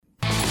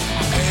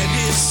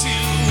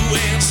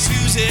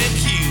music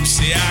you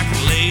say I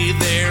can lay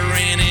there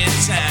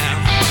anytime.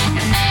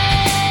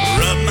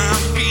 Rub my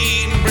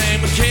feet and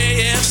bring me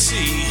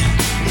KFC,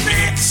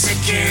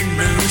 Mexican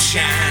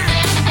moonshine.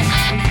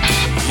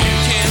 You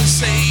can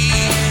say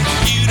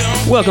you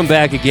don't. Welcome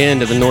back again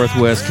to the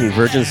Northwest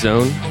Convergence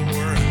Zone.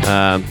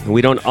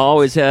 We don't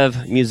always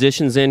have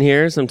musicians in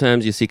here.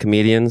 Sometimes you see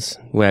comedians.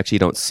 We actually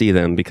don't see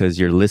them because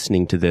you're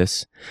listening to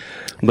this.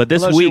 But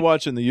this Unless week, you're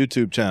watching the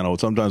YouTube channel,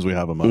 sometimes we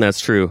have them up. That's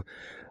true.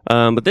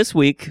 But this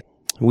week,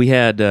 we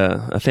had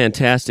a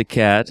fantastic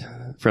cat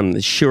from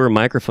the Shure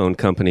microphone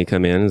company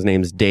come in. His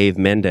name's Dave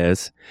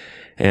Mendez,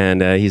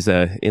 and he's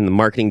in the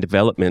marketing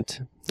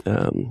development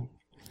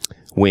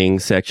wing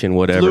section,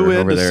 whatever. Flew in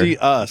over to there. see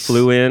us.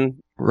 Flew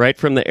in right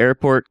from the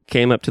airport,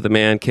 came up to the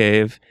man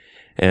cave,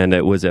 and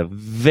it was a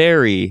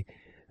very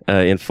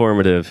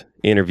informative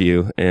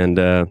interview. And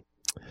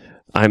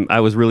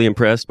I was really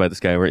impressed by this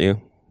guy, weren't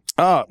you?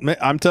 Oh, man,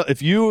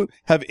 if you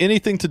have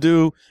anything to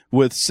do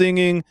with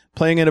singing,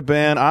 playing in a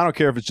band, I don't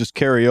care if it's just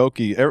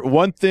karaoke.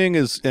 One thing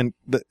is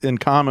in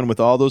common with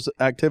all those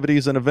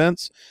activities and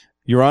events: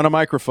 you're on a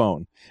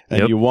microphone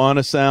and you want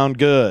to sound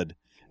good.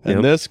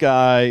 And this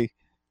guy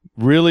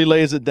really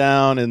lays it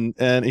down,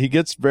 and he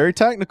gets very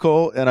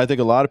technical, and I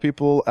think a lot of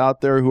people out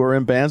there who are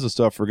in bands and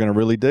stuff are going to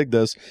really dig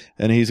this,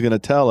 and he's going to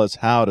tell us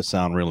how to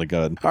sound really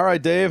good. All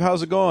right, Dave,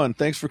 how's it going?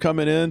 Thanks for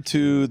coming in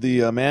to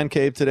the Man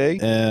Cave today,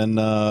 and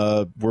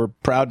we're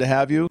proud to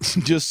have you.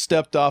 Just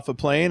stepped off a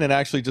plane and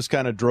actually just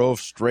kind of drove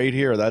straight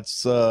here.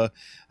 That's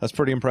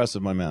pretty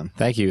impressive, my man.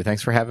 Thank you.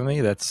 Thanks for having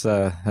me. That's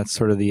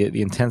sort of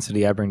the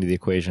intensity I bring to the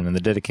equation and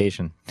the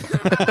dedication.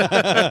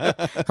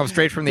 Come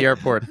straight from the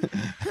airport.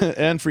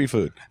 And free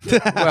food.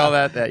 Well,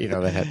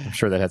 I'm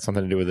sure that had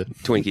something to do with it.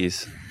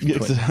 Twinkies.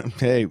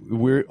 Hey,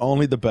 we're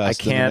only the I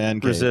best in the Man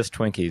can't Cave. resist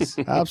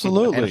Twinkies.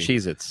 Absolutely. And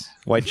Cheez-Its.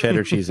 White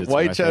cheddar Cheez-Its. are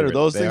White my cheddar. favorite.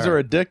 Those They things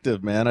are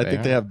addictive, man. I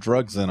think they have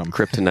drugs in them.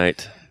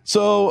 Kryptonite.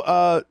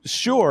 So,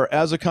 Shure,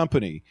 as a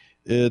company,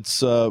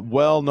 it's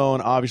well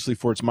known, obviously,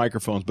 for its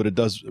microphones, but it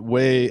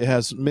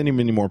has many,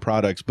 many more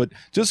products. But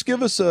just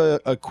give us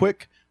a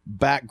quick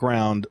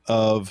background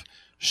of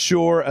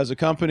Shure as a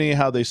company,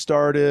 how they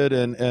started,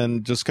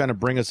 and just kind of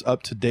bring us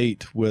up to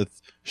date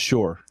with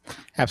Shure.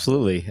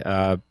 Absolutely.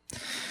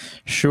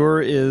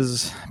 Shure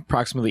is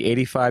approximately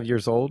 85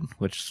 years old,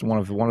 which is one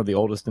of the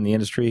oldest in the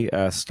industry.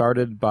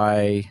 Started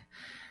by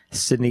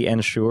Sidney N.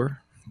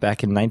 Shure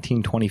back in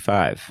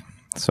 1925.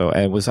 So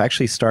it was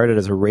actually started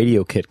as a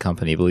radio kit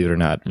company, believe it or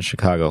not, in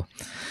Chicago.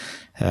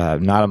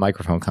 Not a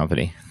microphone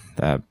company.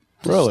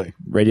 Really?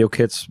 Radio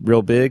kits,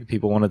 real big.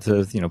 People wanted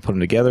to, put them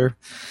together.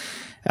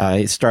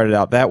 It started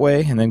out that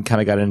way, and then kind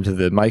of got into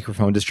the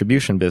microphone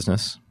distribution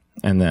business,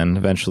 and then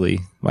eventually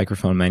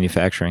microphone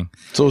manufacturing.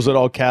 So was it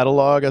all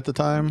catalog at the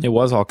time? It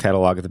was all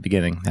catalog at the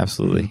beginning,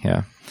 absolutely,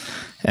 yeah.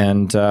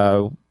 And,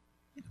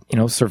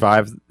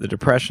 survived the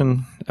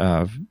Depression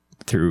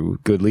through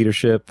good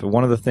leadership.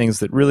 One of the things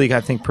that really,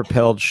 I think,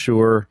 propelled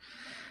Shure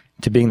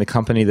to being the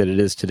company that it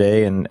is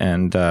today, and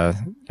a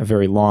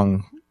very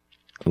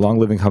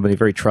long-living company,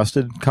 very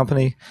trusted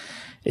company,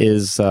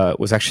 was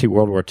actually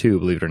World War II,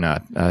 believe it or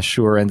not.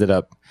 Shure ended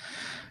up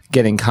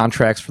getting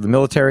contracts for the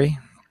military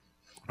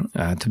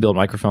to build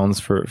microphones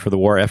for the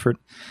war effort,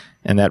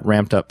 and that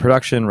ramped up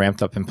production,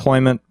 ramped up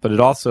employment, but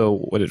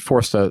what it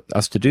forced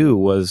us to do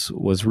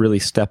was really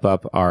step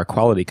up our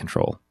quality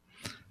control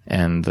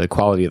and the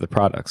quality of the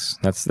products.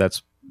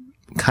 That's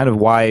kind of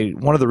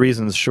one of the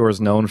reasons Shure is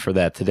known for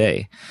that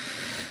today.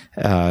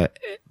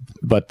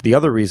 But the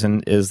other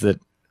reason is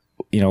that,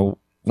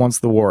 once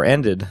the war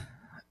ended,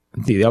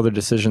 the other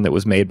decision that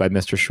was made by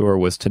Mr. Shure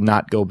was to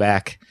not go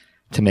back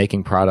to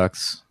making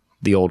products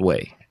the old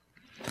way.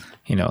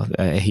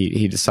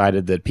 He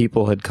decided that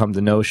people had come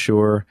to know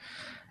Shure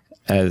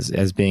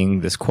as being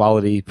this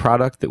quality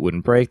product that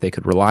wouldn't break, they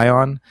could rely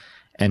on,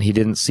 and he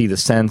didn't see the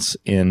sense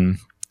in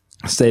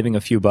saving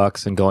a few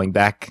bucks and going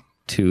back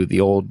to the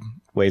old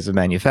ways of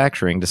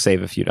manufacturing to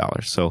save a few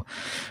dollars. So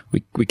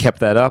we kept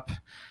that up.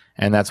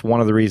 And that's one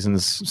of the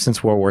reasons,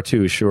 since World War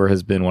II, Shure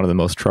has been one of the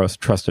most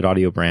trusted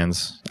audio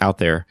brands out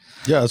there.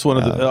 Yeah, it's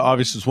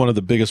obviously it's one of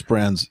the biggest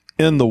brands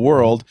in the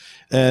world.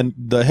 And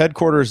the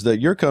headquarters that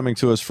you're coming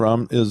to us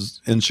from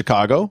is in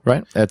Chicago.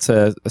 Right. It's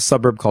a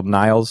suburb called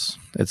Niles.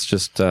 It's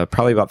just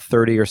probably about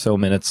 30 or so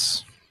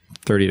minutes,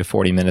 30 to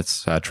 40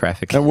 minutes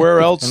traffic. And where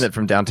else?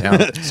 From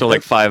downtown. So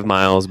like 5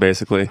 miles,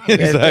 basically.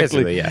 Exactly.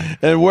 Basically, yeah.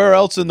 And where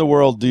else in the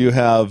world do you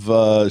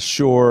have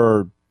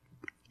Shure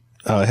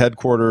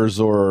headquarters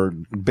or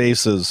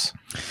bases?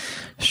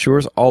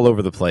 Shure's all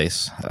over the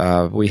place.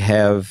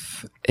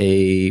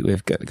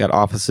 We've got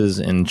offices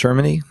in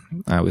Germany.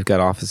 We've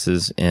got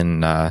offices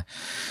in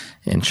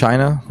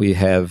China. We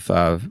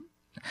have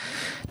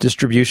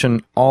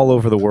distribution all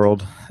over the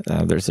world.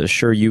 There's a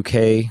Shure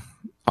UK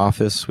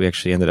office. We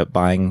actually ended up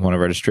buying one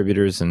of our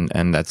distributors,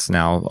 and that's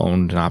now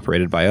owned and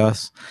operated by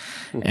us.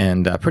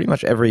 And pretty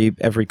much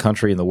every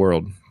country in the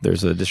world,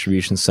 there's a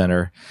distribution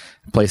center,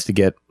 a place to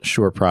get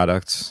Shure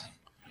products.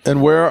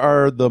 And where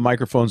are the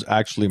microphones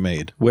actually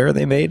made? Where are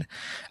they made?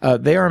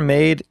 They are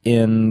made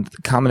in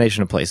a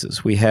combination of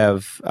places. We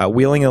have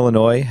Wheeling,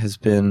 Illinois has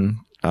been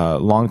a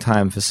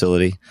long-time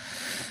facility.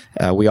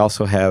 We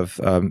also have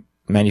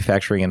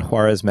manufacturing in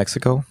Juarez,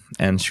 Mexico,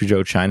 and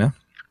Suzhou, China.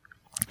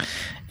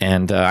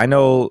 And I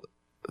know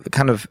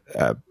kind of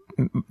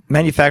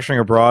manufacturing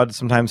abroad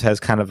sometimes has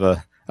kind of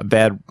a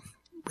bad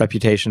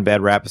reputation,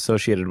 bad rap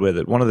associated with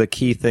it. One of the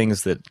key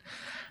things that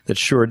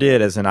Shure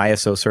did as an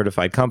ISO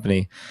certified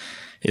company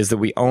is that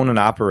we own and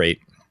operate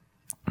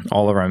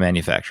all of our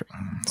manufacturing.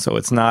 So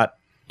it's not,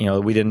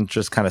 we didn't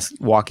just kind of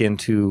walk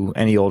into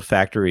any old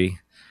factory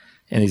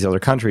in these other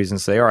countries and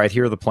say, all right,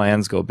 here are the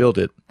plans, go build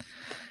it.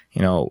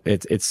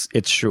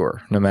 It's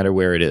Shure, no matter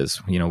where it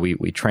is.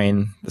 We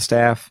train the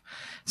staff.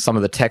 Some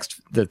of the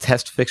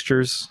test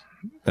fixtures,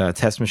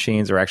 test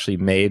machines are actually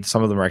made.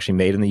 Some of them are actually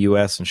made in the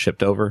U.S. and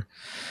shipped over.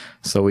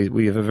 So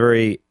we have a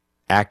very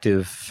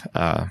active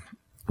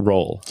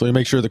role. So you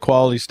make sure the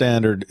quality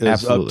standard is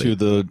Absolutely. up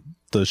to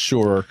the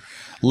Shure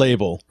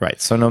label.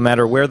 Right. So no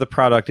matter where the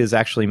product is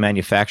actually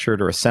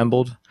manufactured or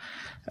assembled,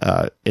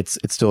 it's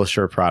still a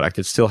Shure product.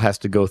 It still has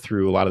to go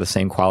through a lot of the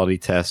same quality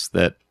tests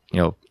that,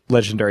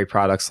 legendary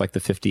products like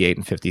the 58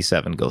 and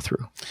 57 go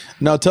through.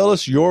 Now tell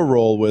us your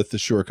role with the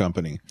Shure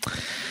company.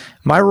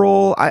 My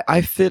role,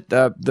 I fit,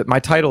 my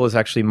title is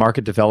actually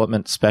Market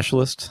Development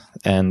Specialist,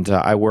 and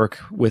I work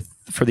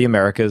for the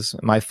Americas.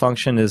 My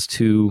function is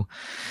to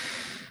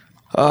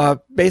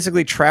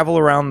basically travel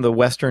around the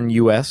Western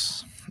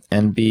U.S.,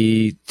 and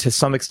be, to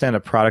some extent, a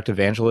product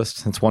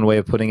evangelist. That's one way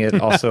of putting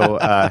it. Also,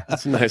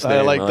 That's a nice name.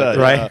 I like that.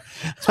 right?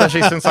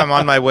 Especially since I'm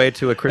on my way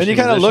to a Christian And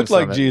you kind of musician look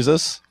like summit.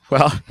 Jesus.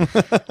 Well,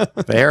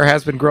 the hair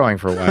has been growing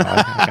for a while,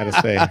 I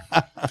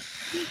gotta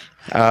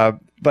say.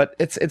 But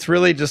it's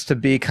really just to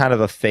be kind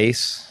of a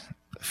face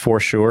for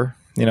Shure.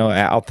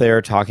 Out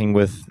there talking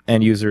with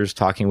end users,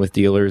 talking with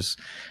dealers,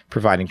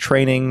 providing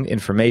training,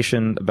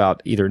 information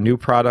about either new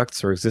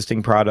products or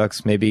existing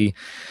products. Maybe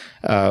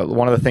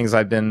one of the things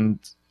I've been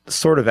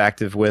sort of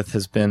active with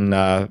has been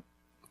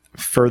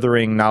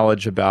furthering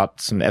knowledge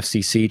about some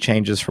FCC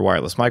changes for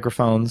wireless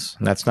microphones.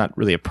 And that's not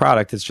really a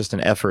product. It's just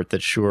an effort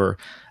that Shure,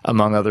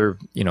 among other,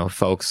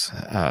 folks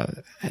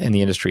in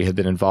the industry have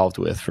been involved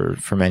with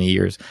for many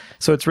years.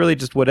 So it's really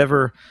just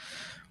whatever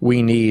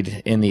we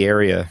need in the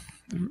area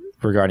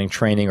regarding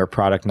training or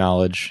product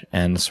knowledge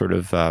and sort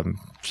of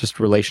just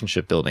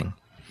relationship building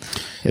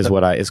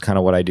is kind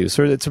of what I do.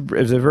 So it's a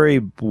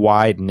very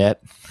wide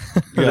net.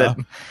 Yeah.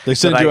 They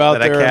send you out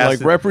there and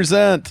like,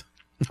 represent.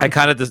 I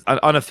kind of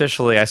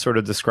unofficially, I sort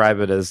of describe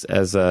it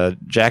as a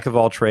jack of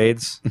all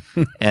trades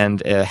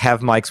and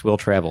have mics will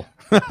travel.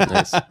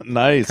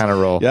 Nice kind of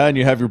role. Yeah, and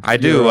you have your. I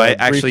do. I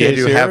actually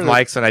do have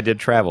mics, and I did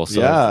travel.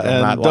 So yeah, I'm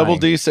and not Double lying.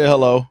 D, say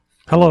hello.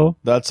 Hello.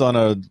 That's on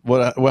a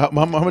what?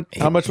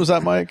 How much was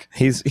that mic?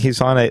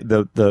 He's on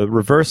the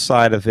reverse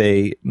side of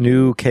a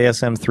new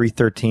KSM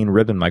 313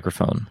 ribbon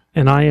microphone.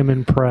 And I am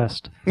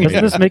impressed.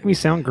 Doesn't this make me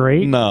sound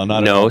great? No,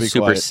 not at No, all. Be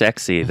super quiet.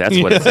 sexy. That's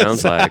what it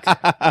sounds like.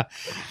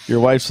 Your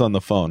wife's on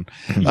the phone.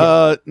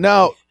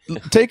 Now,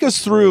 take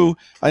us through.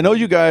 I know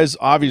you guys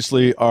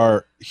obviously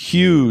are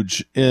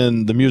huge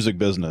in the music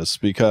business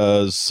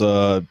because,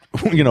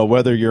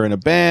 whether you're in a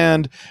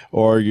band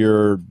or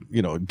you're,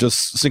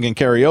 just singing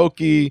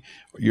karaoke,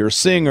 you're a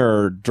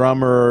singer,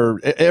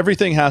 drummer,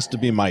 everything has to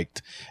be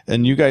mic'd.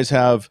 And you guys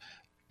have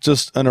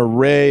just an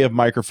array of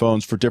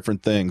microphones for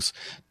different things.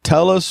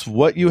 Tell us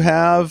what you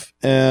have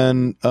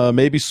and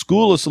maybe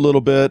school us a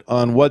little bit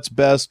on what's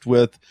best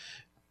with,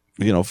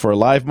 for a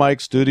live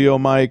mic, studio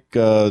mic,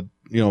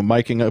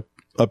 miking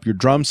up your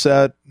drum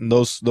set and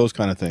those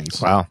kind of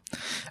things. Wow.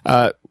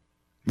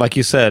 Like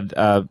you said,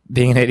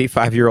 being an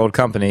 85-year-old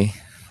company,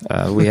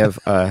 we have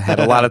had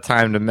a lot of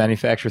time to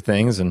manufacture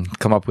things and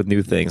come up with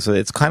new things. So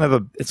it's kind of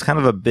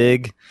a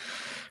big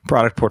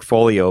product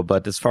portfolio,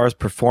 but as far as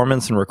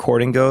performance and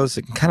recording goes,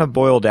 it can kind of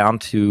boil down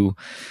to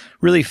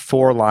really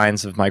 4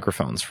 lines of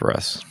microphones for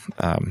us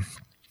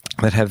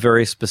that have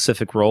very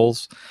specific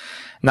roles,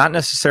 not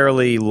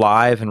necessarily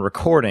live and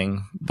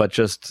recording, but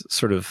just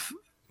sort of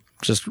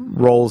just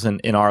roles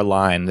in our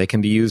line. They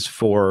can be used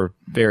for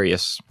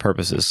various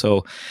purposes.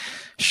 So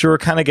Shure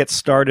kind of gets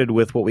started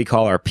with what we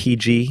call our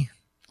PG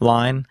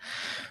line,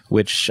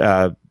 which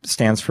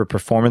stands for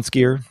performance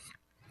gear.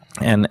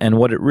 And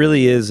what it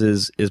really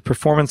is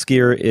performance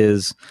gear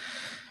is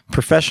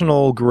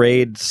professional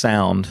grade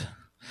sound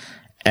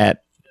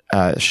at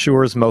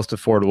Shure's most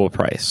affordable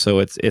price. So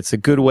it's a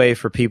good way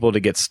for people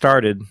to get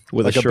started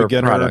with like a Shure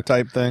beginner product.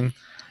 type thing.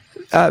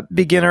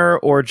 Beginner,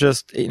 or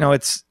just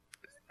it's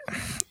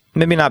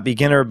maybe not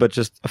beginner, but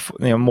just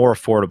more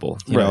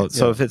affordable.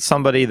 So if it's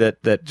somebody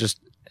that just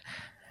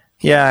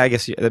I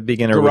guess the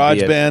beginner Garage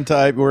would be band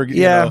type, or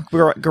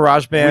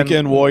garage band,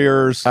 weekend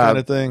warriors kind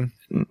of thing.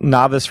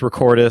 Novice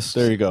recordists.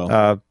 There you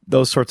go.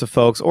 Those sorts of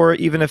folks, or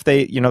even if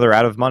they they're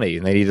out of money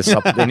and they need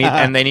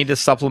to they need to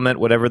supplement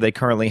whatever they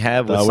currently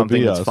have with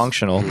something that's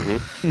functional.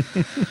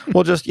 Mm-hmm.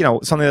 Well, just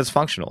something that's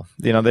functional.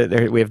 We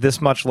have this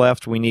much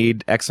left. We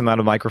need X amount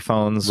of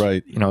microphones.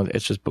 Right.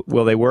 It's just,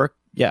 will they work?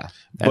 yeah,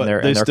 but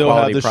and they they're still have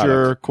quality the products.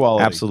 Shure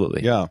quality.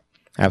 Absolutely. Yeah.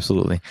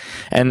 Absolutely.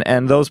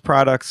 And those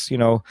products,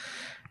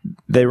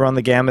 they run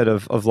the gamut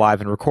of live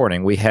and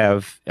recording. We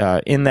have,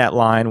 in that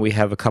line, we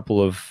have a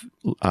couple of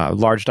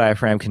large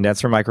diaphragm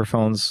condenser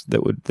microphones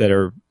that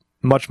are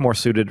much more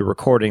suited to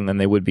recording than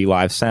they would be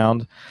live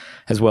sound,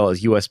 as well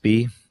as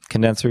USB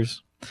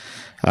condensers.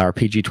 Our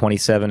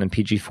PG27 and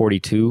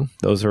PG42,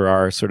 those are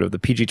our sort of, the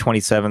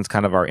PG27 is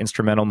kind of our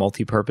instrumental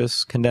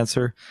multi-purpose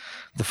condenser.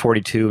 The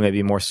 42 may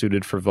be more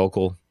suited for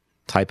vocal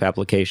type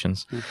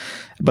applications.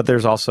 But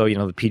there's also,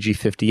 the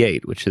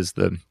PG58, which is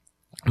the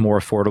more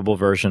affordable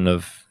version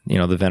of,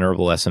 the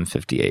venerable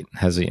SM58. It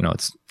has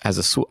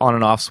a on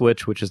and off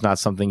switch, which is not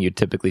something you'd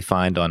typically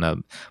find on a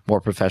more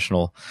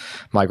professional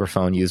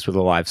microphone used with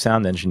a live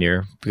sound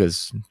engineer,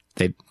 because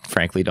they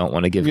frankly don't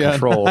want to give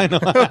control to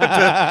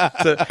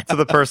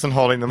the person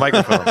holding the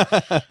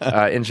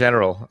microphone. In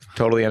general,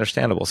 totally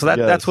understandable. So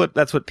that's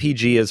what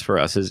PG is for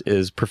us,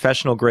 is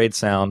professional grade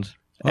sound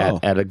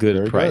at a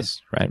good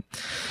price, right?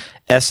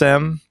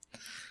 SM,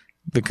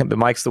 the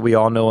mics that we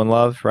all know and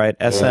love, right?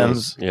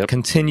 SMs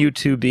continue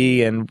to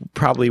be, and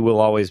probably will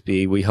always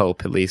be, we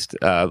hope at least,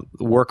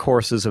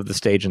 workhorses of the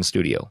stage and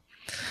studio.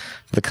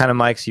 The kind of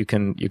mics you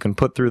can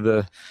put through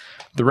the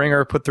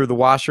ringer, put through the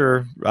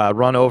washer,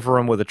 run over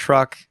them with a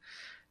truck,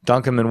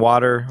 dunk them in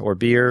water or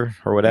beer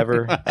or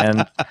whatever,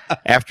 and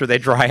after they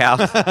dry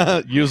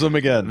out, use them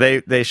again.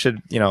 They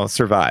should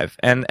survive,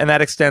 and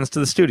that extends to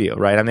the studio,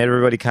 right? I mean,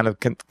 everybody kind of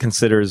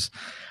considers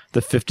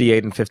the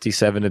 58 and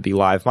 57 to be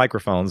live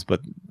microphones, but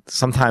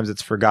sometimes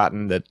it's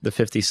forgotten that the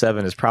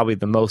 57 is probably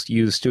the most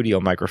used studio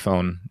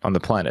microphone on the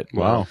planet.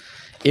 Wow!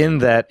 In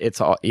that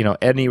it's all,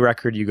 any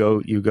record you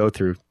go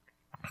through,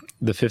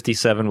 the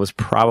 57 was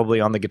probably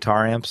on the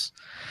guitar amps,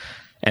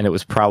 and it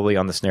was probably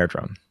on the snare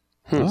drum.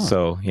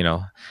 So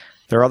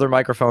there are other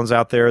microphones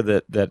out there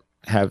that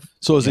have.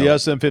 So is the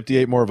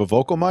SM58 more of a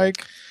vocal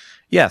mic?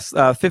 Yes,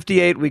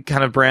 58 we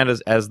kind of brand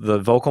as the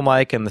vocal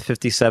mic, and the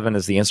 57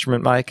 is the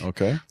instrument mic.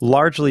 Okay.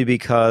 Largely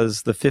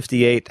because the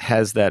 58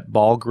 has that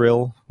ball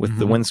grill with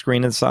the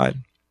windscreen inside,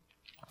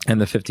 and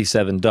the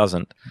 57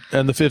 doesn't.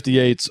 And the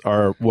 58s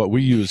are what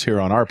we use here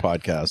on our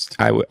podcast.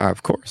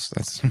 Of course,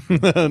 that's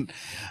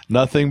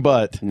Nothing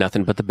but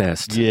the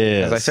best.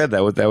 Yes. as I said,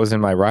 that was in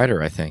my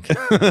rider, I think.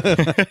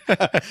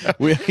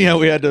 we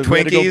had to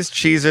Twinkies,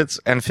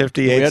 Cheez-Its, and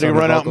 58. We had to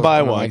run out and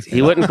buy one.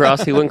 He wouldn't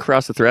cross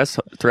the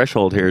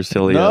threshold here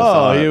till he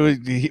saw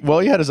it. he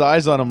had his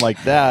eyes on him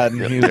like that,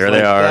 and he was There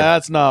like, they are.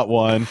 That's not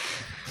one.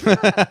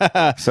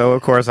 So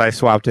of course I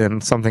swapped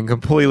in something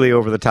completely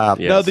over the top.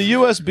 Yes. Now the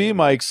USB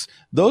mics,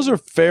 those are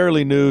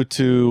fairly new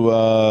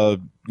to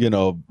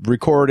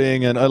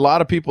recording, and a lot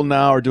of people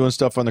now are doing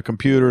stuff on their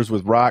computers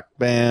with Rock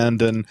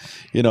Band, and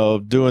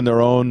doing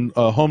their own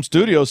home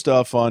studio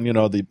stuff on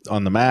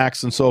on the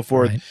Macs and so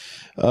forth. Right.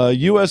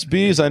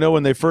 USBs, I know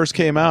when they first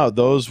came out,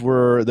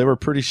 they were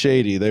pretty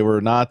shady. They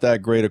were not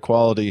that great a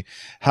quality.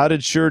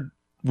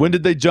 When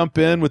did they jump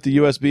in with the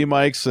USB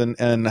mics,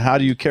 and how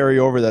do you carry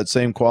over that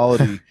same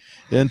quality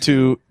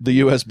into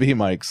the USB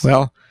mics?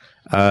 Well,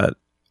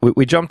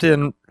 we jumped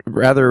in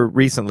rather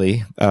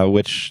recently,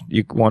 which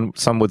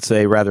some would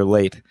say rather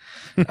late.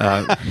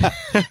 I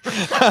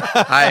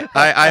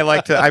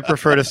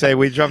prefer to say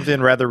we jumped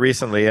in rather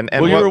recently. And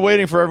you were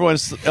waiting for everyone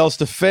else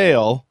to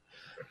fail,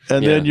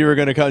 and then you were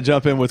going to kind of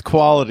jump in with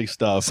quality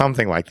stuff.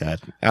 Something like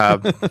that.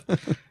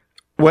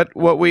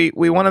 What we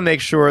want to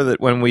make sure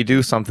that when we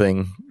do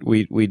something,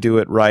 we do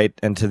it right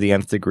and to the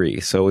nth degree.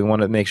 So we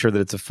want to make sure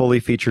that it's a fully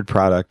featured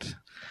product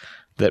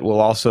that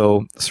will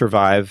also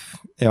survive,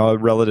 a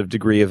relative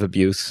degree of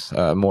abuse,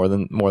 more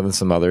than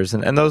some others,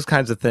 and those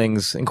kinds of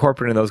things.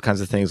 Incorporating those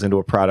kinds of things into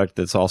a product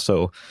that's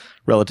also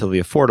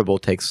relatively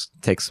affordable takes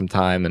some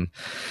time, and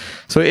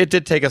so it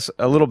did take us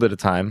a little bit of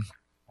time.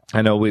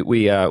 I know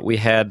we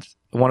had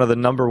one of the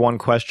number one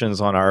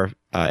questions on our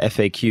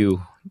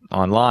FAQ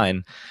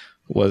online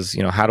was,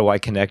 how do I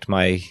connect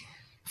my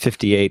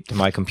 58 to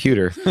my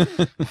computer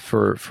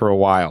for a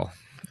while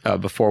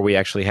before we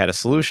actually had a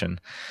solution.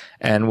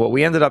 And what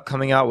we ended up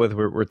coming out with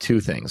were two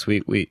things.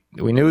 We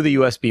knew the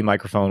USB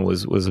microphone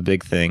was a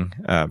big thing.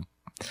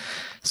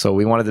 So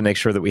we wanted to make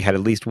sure that we had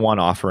at least one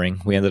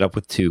offering. We ended up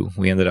with two.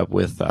 We ended up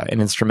with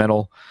an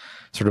instrumental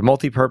sort of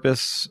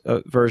multi-purpose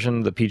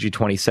version, the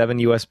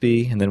PG27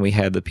 USB, and then we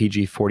had the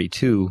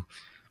PG42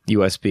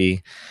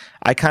 USB.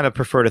 I kind of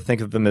prefer to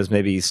think of them as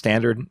maybe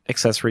standard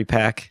accessory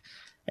pack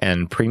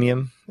and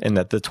premium, in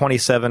that the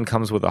 27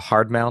 comes with a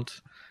hard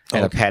mount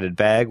and a padded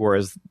bag,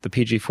 whereas the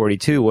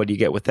PG42, what you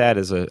get with that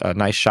is a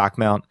nice shock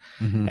mount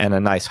and a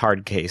nice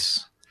hard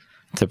case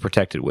to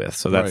protect it with.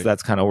 So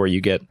that's kind of where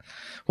you get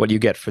what you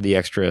get for the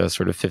extra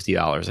sort of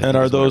 $50. And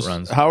are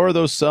those, how are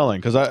those selling?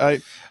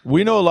 Because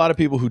we know a lot of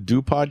people who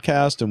do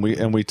podcast,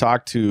 and we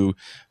talk to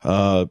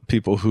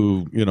people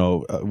who,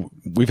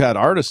 we've had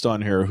artists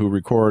on here who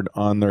record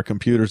on their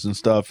computers and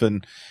stuff,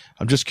 and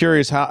I'm just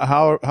curious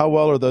how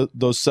well are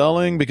those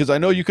selling? Because I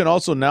know you can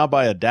also now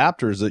buy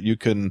adapters that you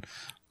can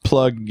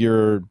plug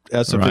your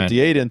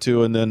SM58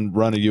 into and then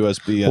run a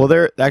USB in. Well,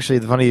 there actually,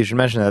 funny you should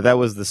mention that. That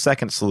was the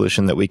second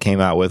solution that we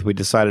came out with. We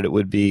decided it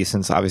would be,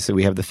 since obviously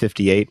we have the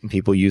 58 and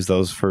people use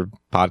those for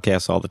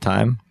podcasts all the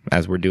time,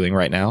 as we're doing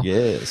right now.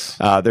 Yes.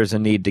 There's a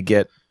need to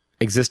get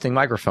existing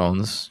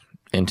microphones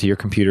into your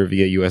computer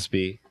via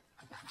USB.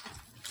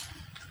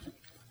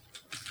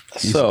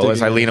 So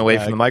as I lean away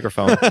from the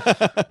microphone,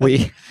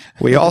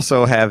 we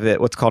also have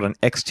what's called an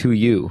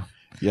X2U.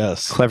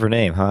 Yes. Clever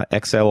name, huh?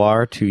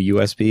 XLR to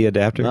USB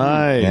adapter.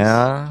 Nice.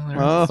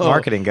 Yeah.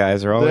 Marketing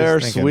guys are always They're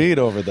thinking. sweet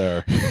over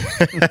there.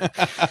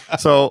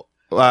 So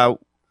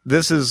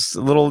this is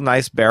a little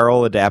nice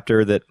barrel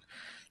adapter that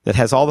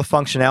has all the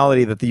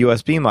functionality that the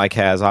USB mic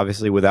has,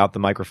 obviously without the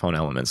microphone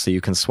element. So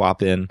you can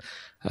swap in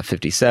a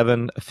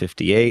 57, a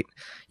 58.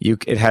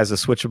 It has a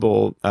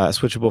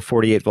switchable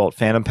 48 volt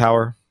phantom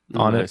power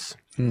on it.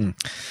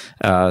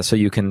 So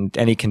you can,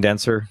 any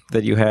condenser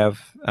that you have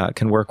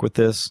can work with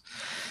this.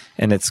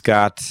 And it's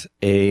got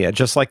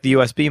just like the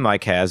USB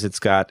mic has, it's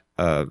got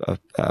a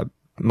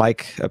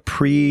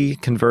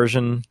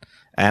pre-conversion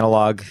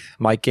analog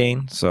mic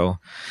gain. So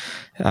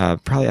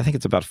probably, I think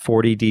it's about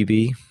 40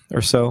 dB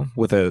or so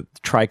with a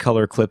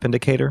tricolor clip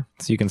indicator.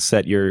 So you can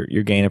set your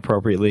gain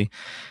appropriately.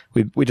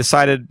 We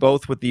decided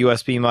both with the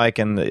USB mic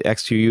and the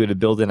X2U to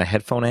build in a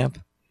headphone amp.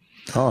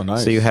 Oh,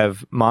 nice. So you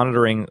have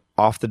monitoring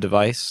off the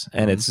device,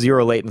 and it's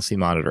zero latency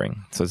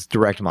monitoring. So it's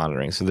direct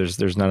monitoring. So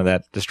there's none of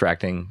that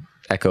distracting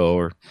echo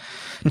or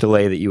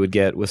delay that you would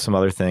get with some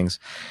other things.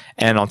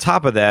 And on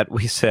top of that,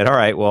 we said, all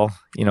right, well,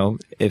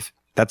 if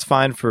that's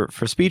fine for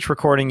speech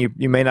recording,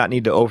 you may not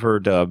need to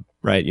overdub,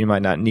 right? You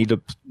might not need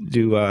to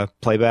do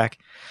playback.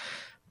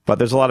 But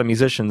there's a lot of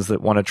musicians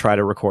that want to try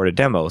to record a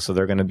demo, so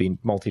they're going to be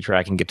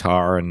multi-tracking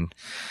guitar and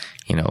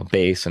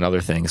bass and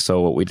other things.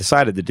 So what we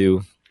decided to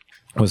do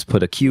was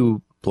put a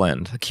Q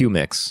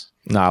mix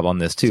knob on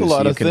this too. That's a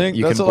lot of things.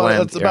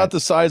 That's about the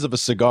size of a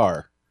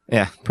cigar.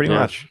 Yeah, pretty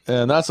much.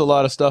 And that's a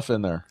lot of stuff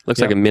in there. Looks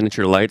like a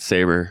miniature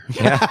lightsaber.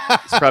 Yeah.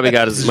 It's probably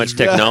got as much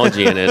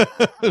technology in it.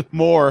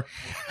 More.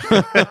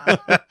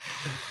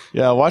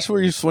 Yeah, watch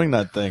where you swing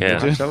that thing.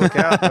 Yeah. Look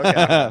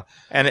out.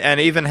 And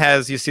even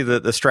has, you see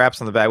the straps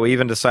on the back. We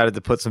even decided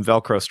to put some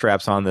Velcro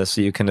straps on this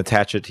so you can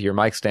attach it to your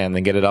mic stand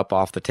and get it up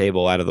off the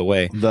table out of the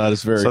way. That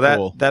is very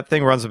cool. That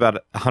thing runs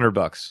about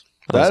 $100.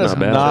 That is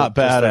not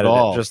bad at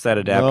all. Just that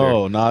adapter.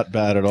 No, not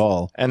bad at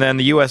all. And then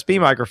the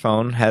USB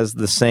microphone has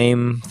the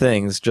same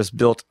things just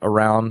built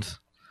around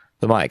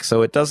the mic.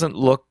 So it doesn't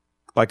look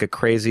like a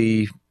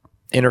crazy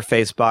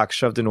interface box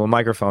shoved into a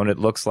microphone. It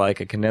looks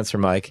like a condenser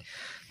mic,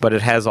 but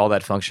it has all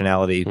that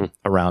functionality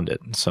around it.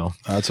 So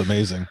that's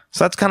amazing.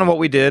 So that's kind of what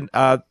we did.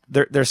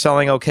 They're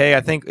selling okay.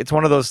 I think it's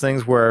one of those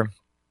things where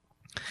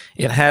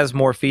it has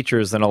more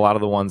features than a lot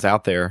of the ones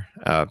out there.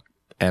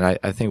 And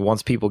I think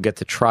once people get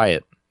to try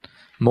it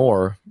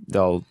more,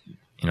 they'll,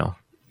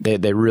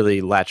 they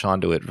really latch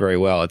onto it very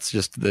well. It's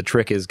just the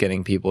trick is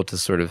getting people to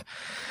sort of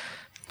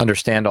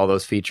understand all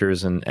those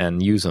features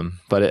and use them.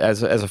 But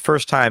as a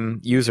first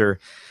time user,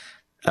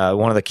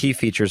 one of the key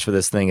features for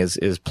this thing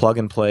is plug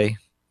and play.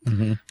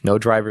 Mm-hmm. No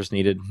drivers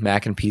needed,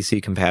 Mac and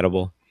PC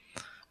compatible.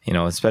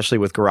 Especially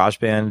with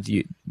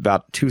GarageBand,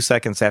 about 2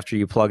 seconds after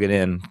you plug it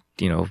in,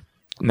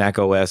 Mac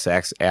OS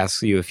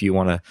asks you if you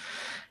want to,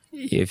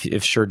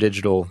 if Shure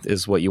Digital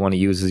is what you want to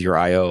use as your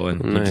I/O,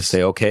 and you just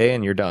say okay,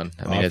 and you're done.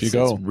 I mean, it's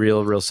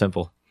real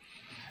simple.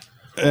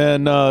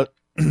 And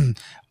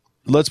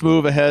let's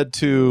move ahead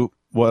to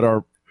what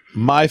are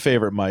my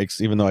favorite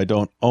mics, even though I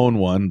don't own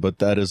one, but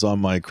that is on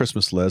my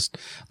Christmas list,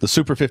 the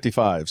Super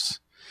 55s.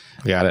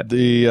 Got it.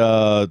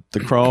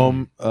 The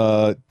Chrome.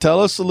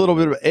 Tell us a little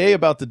bit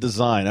about the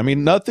design. I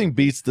mean, nothing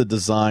beats the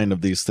design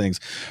of these things.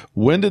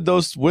 When did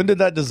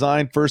that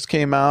design first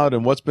came out,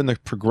 and what's been the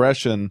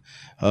progression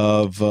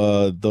of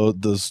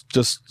those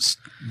just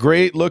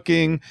great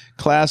looking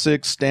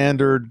classic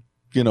standard?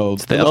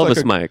 It's the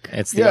Elvis mic.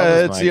 It's the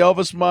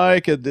Elvis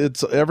mic.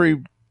 It's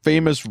every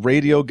famous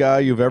radio guy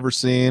you've ever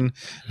seen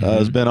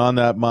has been on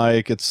that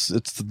mic. It's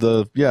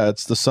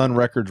the Sun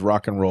Records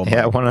rock and roll mic.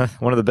 Yeah, one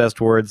of the best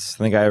words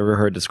I think I ever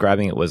heard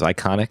describing it was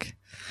iconic.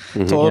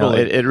 Mm-hmm.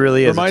 Totally, it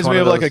really is. Reminds me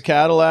of like a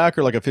Cadillac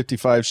or like a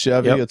 '55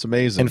 Chevy. Yep. It's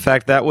amazing. In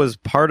fact, that was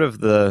part of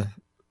the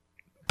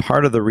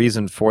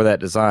reason for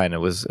that design. It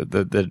was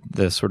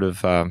the sort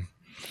of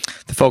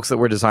the folks that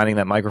were designing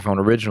that microphone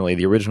originally.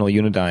 The original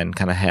Unidyne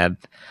kind of had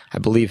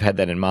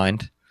that in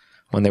mind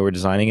when they were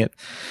designing it.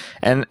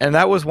 And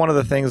that was one of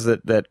the things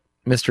that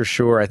Mr.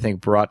 Shure, I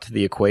think, brought to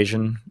the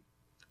equation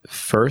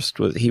first.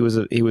 He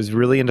was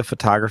really into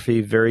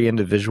photography, very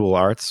into visual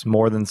arts,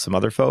 more than some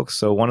other folks.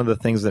 So one of the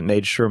things that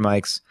made Shure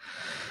mics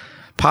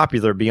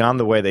popular beyond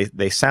the way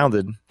they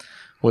sounded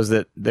was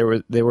that they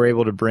were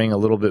able to bring a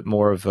little bit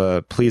more of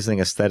a pleasing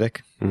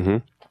aesthetic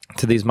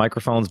to these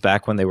microphones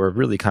back when they were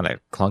really kind of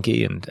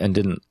clunky and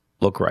didn't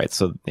look right.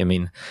 So, I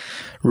mean,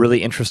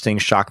 really interesting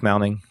shock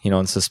mounting,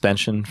 and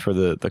suspension for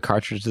the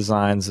cartridge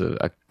designs,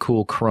 a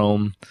cool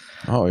chrome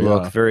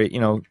look, very,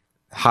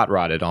 hot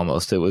rodded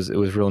almost. It was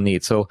real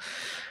neat. So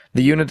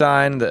the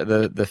Unidyne,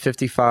 the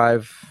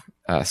 55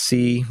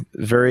 C,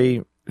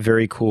 very,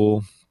 very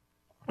cool.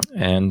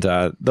 And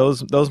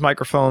those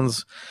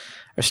microphones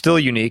are still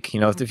unique.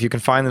 If you can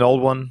find an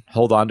old one,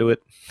 hold on to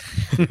it.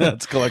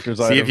 That's collector's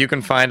See item. if you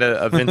can find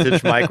a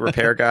vintage mic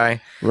repair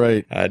guy.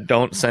 Right.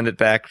 Don't send it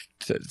back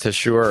to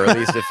Shure, or at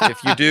least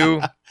if you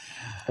do,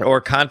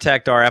 or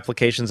contact our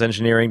applications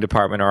engineering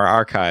department or our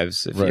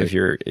archives if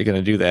you're going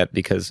to do that,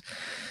 because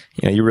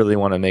you really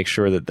want to make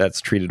sure that that's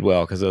treated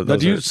well. Because Now,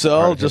 do you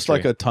sell just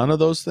like a ton of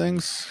those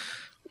things?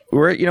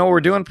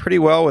 We're doing pretty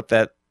well with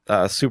that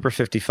Super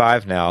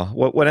 55 now.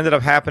 What ended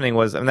up happening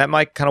was, that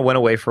mic kind of went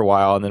away for a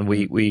while, and then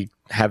we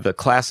have the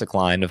classic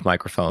line of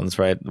microphones,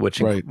 right?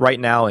 Which right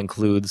now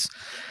includes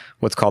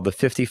what's called the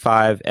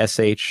 55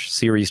 SH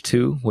Series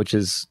 2, which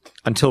is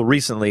until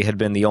recently had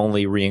been the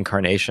only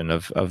reincarnation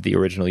of the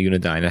original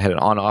Unidyne. It had an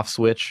on-off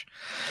switch,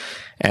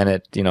 and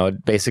a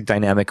basic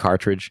dynamic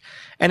cartridge,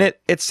 and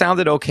it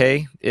sounded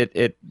okay.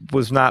 It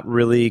was not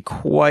really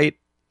quite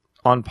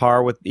on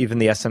par with even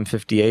the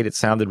SM58. It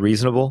sounded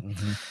reasonable.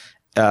 Mm-hmm.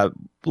 A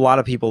lot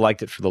of people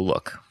liked it for the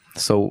look.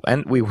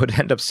 And we would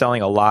end up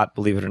selling a lot,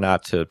 believe it or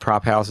not, to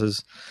prop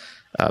houses,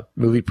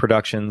 movie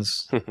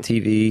productions,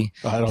 TV,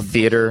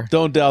 theater.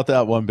 Don't doubt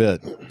that one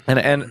bit.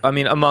 And I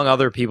mean, among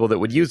other people that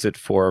would use it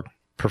for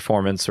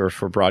performance or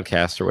for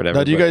broadcast or whatever.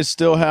 Now, do you guys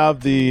still have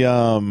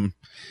the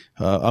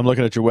I'm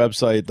looking at your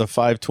website, the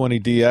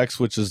 520DX,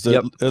 which is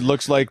it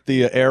looks like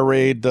the air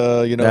raid,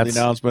 the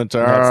announcement,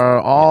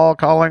 all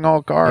calling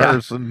all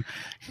cars, and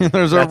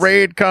there's a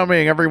raid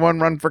coming, everyone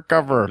run for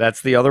cover.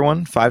 That's the other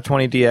one.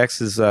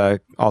 520DX is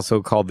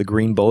also called the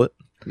Green Bullet.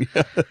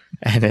 Yeah.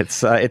 And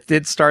it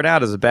did start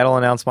out as a battle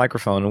announced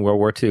microphone in World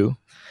War II.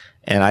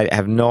 And I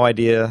have no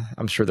idea.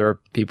 I'm sure there are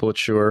people at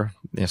Shure,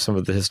 some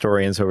of the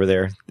historians over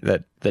there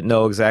that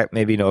know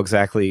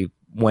exactly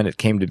when it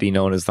came to be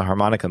known as the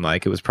harmonica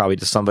mic. It was probably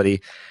just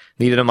somebody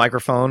needed a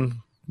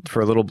microphone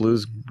for a little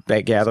blues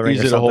gathering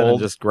or something and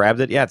just grabbed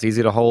it. Yeah, it's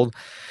easy to hold.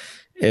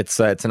 It's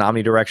an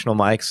omnidirectional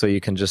mic, so you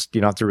don't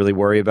have to really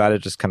worry about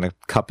it. Just kind of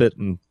cup it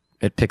and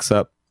it picks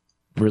up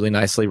really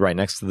nicely right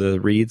next to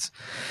the reeds.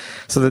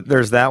 So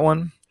there's that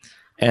one.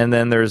 And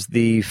then there's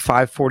the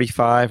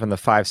 545 and the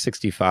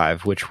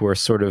 565, which were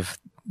sort of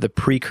the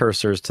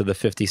precursors to the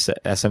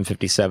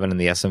SM57 and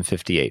the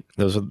SM58.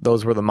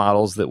 Those were the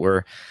models that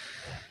were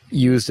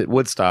used at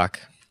Woodstock,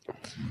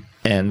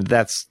 and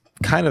that's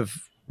kind of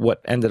what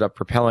ended up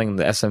propelling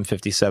the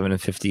SM57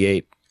 and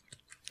 58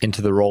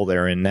 into the role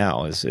they're in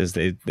now. Is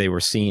they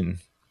were seen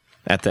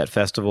at that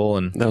festival,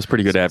 and that was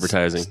pretty good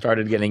advertising.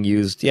 Started getting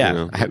used.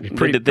 Yeah,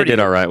 they did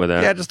all right with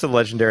that. Yeah, just a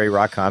legendary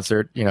rock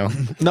concert. Now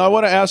I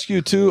want to ask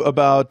you too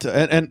about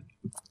and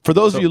for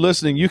those of you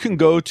listening, you can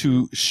go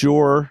to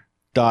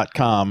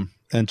Shure.com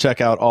and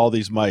check out all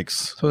these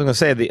mics. So I was going to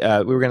say,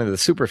 we were going to the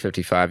Super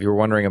 55. You were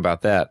wondering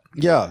about that.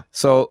 Yeah.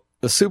 So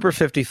the Super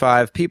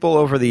 55, people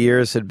over the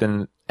years had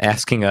been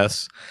asking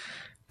us,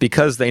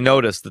 because they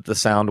noticed that the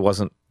sound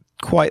wasn't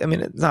quite,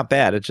 it's not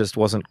bad. It just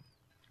wasn't,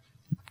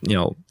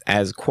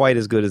 as quite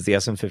as good as the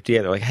SM58.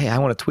 They're like, hey, I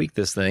want to tweak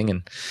this thing.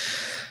 And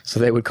so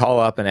they would call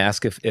up and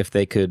ask if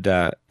they could,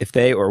 if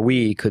they or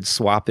we could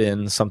swap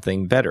in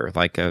something better,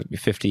 like a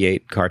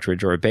 58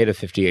 cartridge or a Beta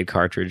 58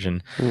 cartridge.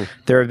 And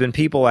there have been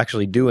people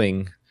actually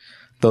doing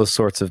those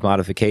sorts of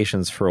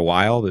modifications for a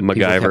while. But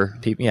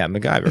MacGyver.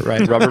 MacGyver,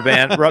 right? rubber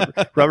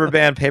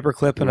band,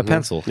 paperclip, and a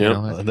pencil.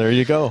 Yep. There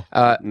you go.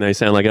 Now you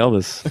sound like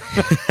Elvis.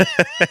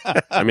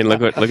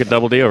 Look at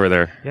Double D over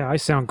there. Yeah, I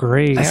sound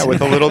great. Yeah,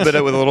 with a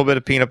little bit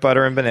of peanut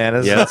butter and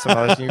bananas. Yeah,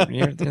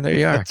 there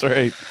you are. That's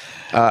right.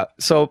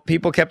 So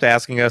people kept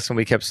asking us, and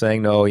we kept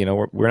saying, no,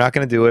 we're not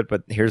going to do it,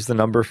 but here's the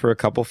number for a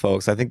couple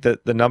folks. I think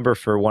that the number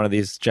for one of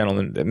these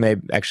gentlemen, it may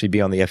actually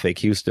be on the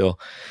FAQ still.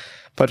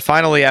 But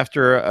finally,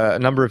 after a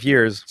number of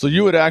years... So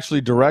you would actually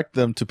direct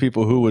them to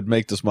people who would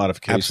make this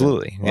modification?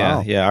 Absolutely.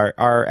 Wow. Yeah.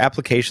 Our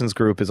applications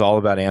group is all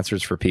about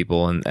answers for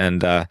people.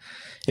 And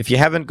if you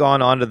haven't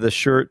gone onto the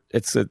Shure,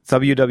 it's at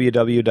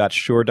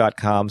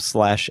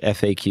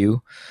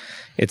www.shure.com/FAQ.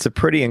 It's a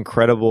pretty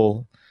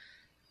incredible,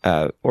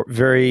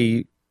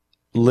 very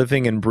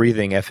living and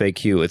breathing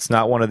FAQ. It's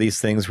not one of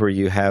these things where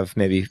you have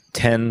maybe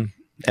 10...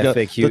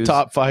 FAQs, the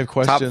top 5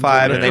 questions. Top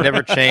 5, and they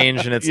never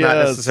change, and it's not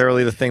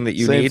necessarily the thing that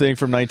you need. Same thing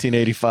from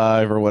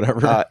 1985 or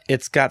whatever.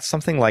 It's got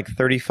something like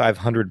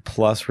 3,500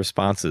 plus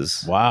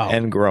responses. Wow,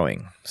 and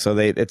growing. So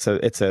it's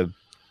a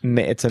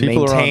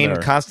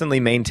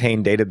constantly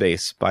maintained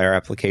database by our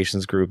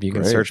applications group. You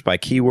can search by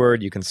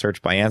keyword, you can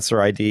search by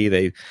answer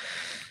ID.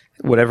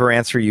 Whatever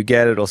answer you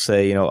get, it'll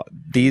say,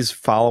 these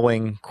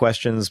following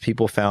questions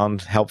people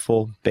found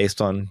helpful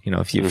based on,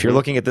 if you're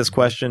looking at this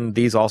question,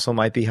 these also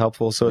might be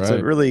helpful. So it's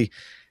a really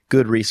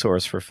good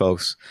resource for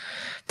folks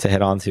to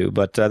head on to.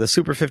 But the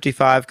Super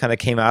 55 kind of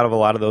came out of a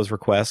lot of those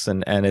requests,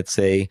 and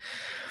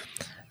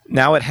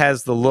now it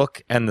has the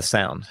look and the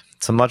sound.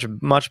 It's a much,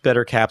 much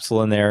better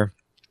capsule in there.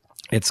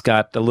 It's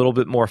got a little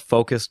bit more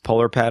focused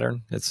polar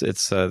pattern. It's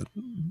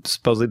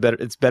supposedly better.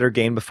 It's better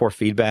gain before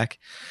feedback.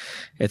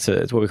 It's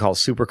what we call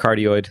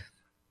supercardioid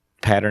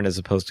pattern as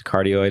opposed to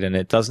cardioid, and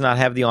it does not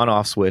have the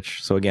on-off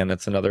switch. So again,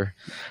 that's another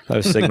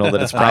signal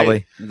that it's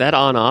probably that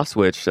on-off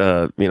switch.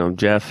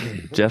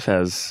 Jeff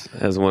has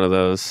one of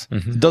those.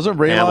 Mm-hmm. Doesn't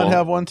Raylon Hamill.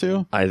 have one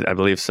too? I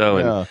believe so.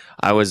 Yeah. And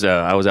I was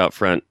out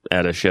front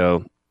at a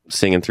show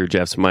singing through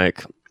Jeff's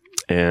mic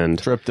and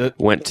Tripped it.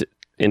 went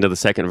into the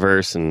second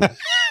verse and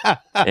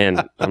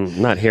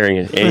I'm not hearing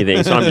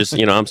anything. So I'm just,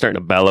 I'm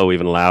starting to bellow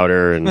even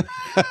louder and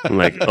I'm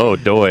like, oh,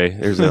 doy,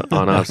 there's an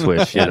on-off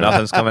switch.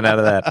 nothing's coming out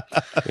of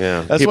that.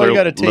 Yeah. That's People why you are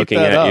got to tape looking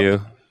that at up.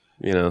 you,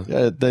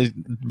 Yeah,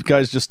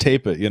 guys just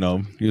tape it,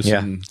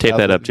 Tape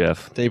that up,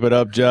 Jeff. Tape it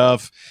up,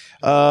 Jeff.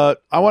 I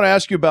want to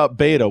ask you about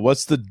beta.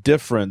 What's the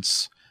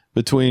difference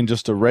between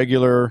just a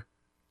regular,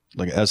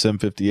 like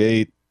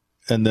SM58,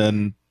 and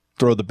then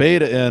throw the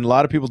beta in? A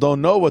lot of people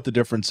don't know what the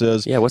difference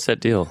is. Yeah, what's that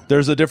deal?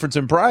 There's a difference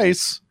in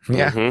price.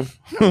 Yeah.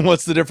 Mhm.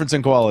 What's the difference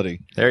in quality?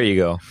 There you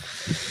go.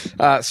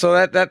 So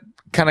that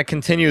kind of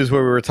continues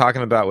where we were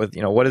talking about with,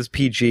 what is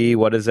PG,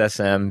 what is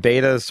SM.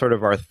 Beta is sort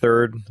of our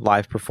third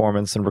live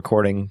performance and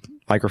recording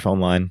microphone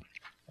line.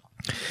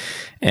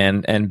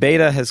 And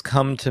beta has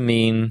come to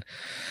mean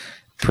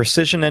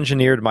precision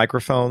engineered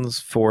microphones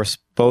for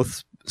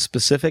both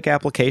specific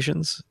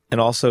applications and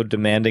also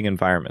demanding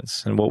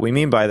environments. And what we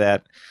mean by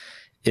that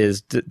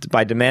is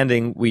by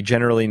demanding, we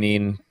generally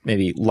mean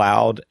maybe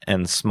loud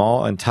and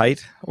small and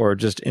tight, or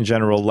just in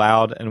general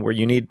loud, and where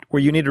you need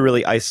to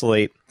really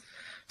isolate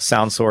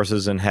sound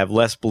sources and have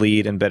less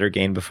bleed and better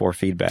gain before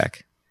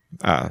feedback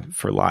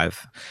for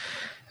live,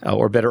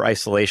 or better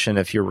isolation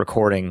if you're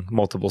recording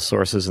multiple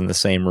sources in the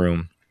same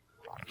room.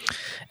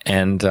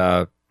 And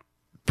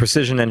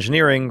precision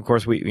engineering, of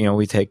course,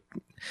 we take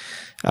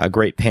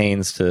great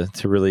pains to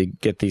really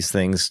get these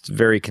things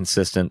very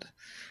consistent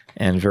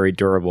and very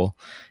durable.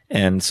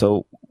 And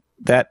so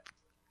that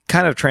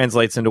kind of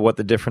translates into what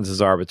the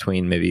differences are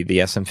between maybe the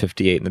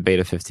SM58 and the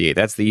Beta 58.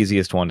 That's the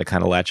easiest one to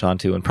kind of latch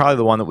onto, and probably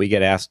the one that we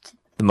get asked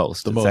the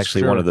most. It's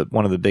actually sure.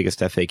 one of the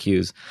biggest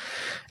FAQs.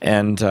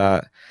 And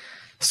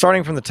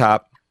starting from the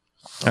top,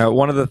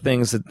 one of the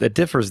things that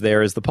differs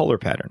there is the polar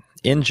pattern.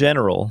 In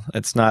general,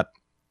 it's not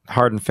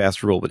hard and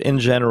fast rule, but in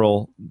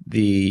general,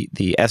 the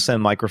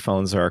SM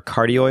microphones are a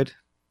cardioid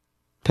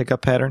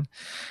pickup pattern,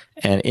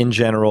 and in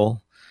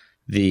general,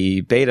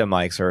 the beta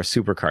mics are a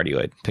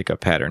supercardioid pickup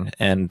pattern.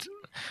 And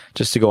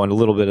just to go into a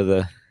little bit of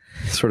the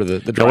sort of the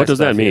Now, what does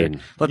that here,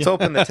 mean? let's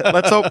open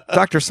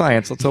Dr.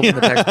 Science. Let's open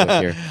the textbook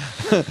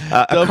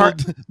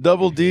here.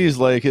 Double D's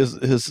like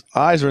his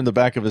eyes are in the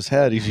back of his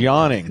head. He's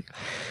yawning.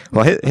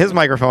 Well, his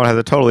microphone has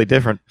a totally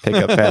different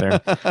pickup pattern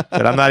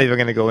that I'm not even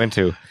going to go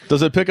into.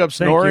 Does it pick up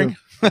snoring?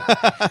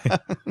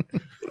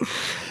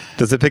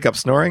 Does it pick up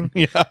snoring?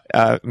 Yeah.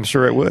 I'm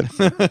sure it would.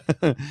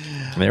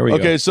 There we go.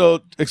 Okay, so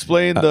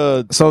explain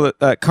the. So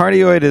the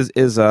cardioid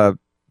is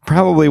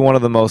probably one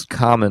of the most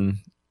common,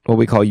 what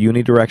we call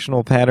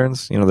unidirectional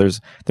patterns.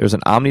 There's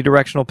an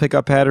omnidirectional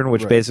pickup pattern,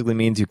 which basically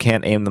means you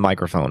can't aim the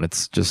microphone.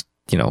 It's just,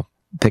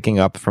 picking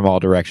up from all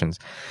directions.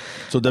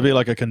 So that'd be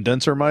like a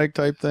condenser mic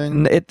type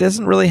thing? It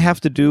doesn't really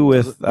have to do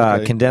with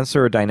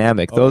condenser or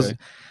dynamic. Those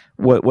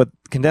what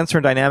condenser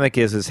and dynamic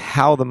is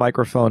how the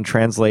microphone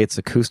translates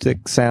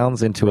acoustic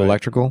sounds into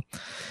electrical.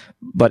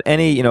 But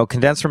any,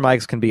 condenser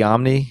mics can be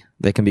omni,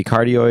 they can be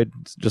cardioid,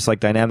 just like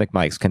dynamic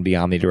mics can be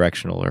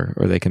omnidirectional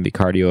or they can be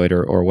cardioid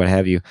or what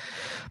have you.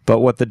 But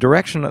what the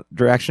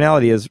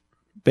directionality is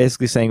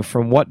basically saying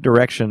from what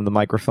direction the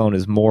microphone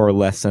is more or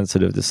less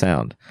sensitive to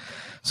sound.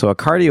 So a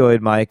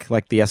cardioid mic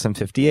like the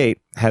SM58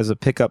 has a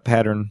pickup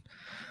pattern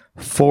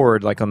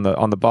forward, like on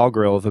the ball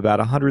grill, of about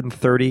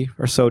 130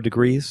 or so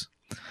degrees,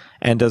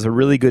 and does a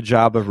really good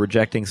job of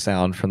rejecting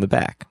sound from the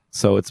back.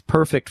 So it's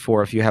perfect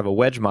for if you have a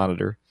wedge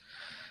monitor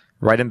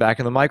right in back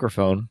of the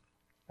microphone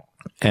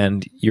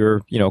and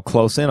you're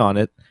close in on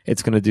it,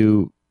 it's going to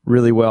do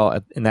really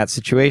well in that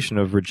situation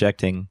of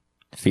rejecting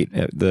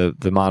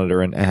the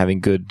monitor and having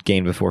good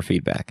gain before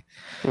feedback.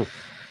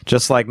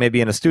 Just like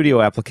maybe in a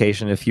studio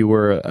application, if you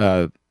were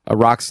a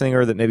rock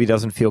singer that maybe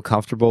doesn't feel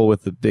comfortable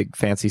with the big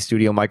fancy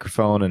studio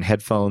microphone and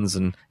headphones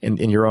and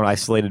in your own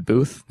isolated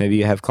booth, maybe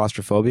you have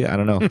claustrophobia, I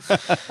don't know.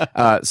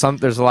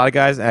 There's a lot of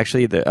guys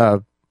actually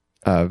that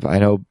I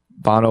know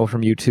Bono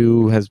from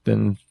U2 has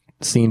been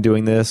seen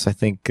doing this. I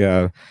think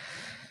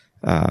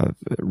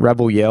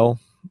Rebel Yell,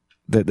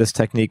 that this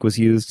technique was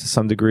used to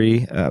some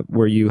degree,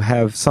 where you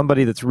have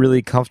somebody that's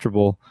really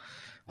comfortable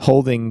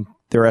holding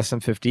their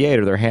SM58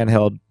 or their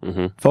handheld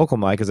vocal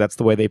mic, because that's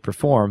the way they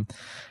perform,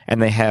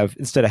 and they have,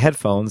 instead of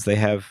headphones, they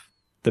have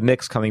the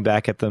mix coming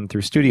back at them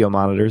through studio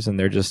monitors, and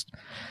they're just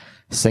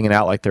singing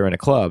out like they're in a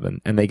club,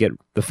 and they get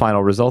the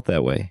final result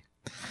that way.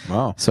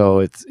 Wow.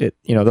 So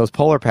those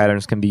polar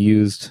patterns can be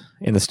used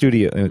in the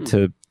studio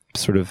to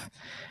sort of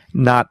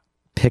not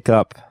pick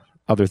up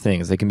other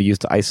things. They can be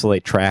used to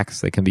isolate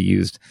tracks. They can be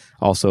used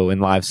also in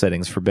live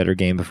settings for better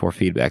gain before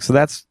feedback. So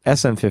that's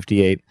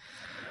SM58.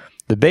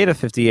 The Beta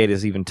 58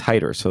 is even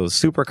tighter. So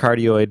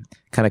supercardioid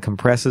kind of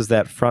compresses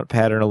that front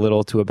pattern a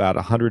little to about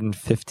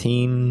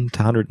 115 to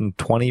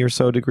 120 or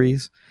so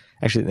degrees.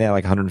 Actually,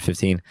 like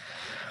 115.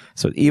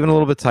 So even a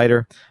little bit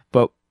tighter.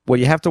 But what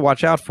you have to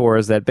watch out for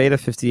is that beta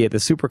 58, the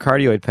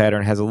supercardioid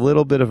pattern, has a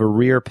little bit of a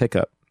rear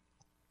pickup.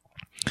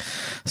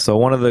 So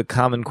one of the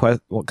common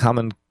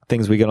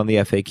things we get on the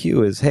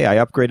FAQ is, hey, I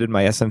upgraded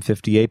my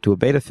SM58 to a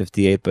beta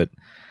 58, but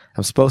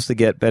I'm supposed to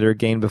get better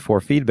gain before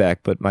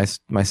feedback, but my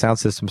sound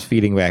system's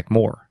feeding back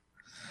more.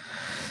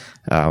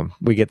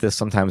 We get this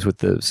sometimes with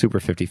the Super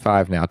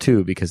 55 now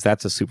too, because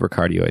that's a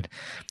supercardioid.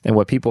 And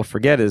what people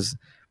forget is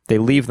they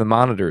leave the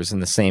monitors in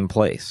the same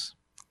place,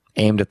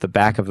 aimed at the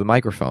back of the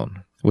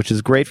microphone, which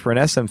is great for an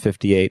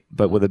SM58,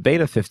 but with a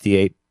beta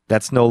 58,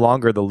 that's no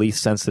longer the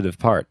least sensitive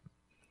part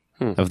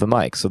of the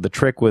mic. So the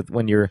trick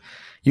when you're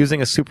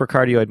using a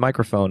supercardioid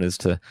microphone is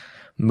to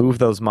move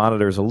those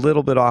monitors a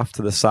little bit off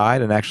to the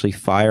side and actually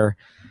fire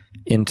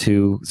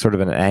into sort of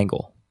an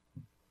angle.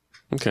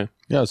 Okay.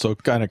 Yeah, so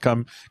kind of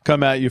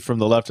come at you from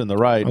the left and the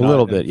right. A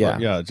little bit, yeah.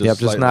 Yeah,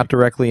 just not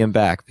directly in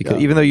back,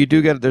 because even though you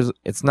do get it,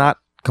 it's not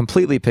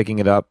completely picking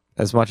it up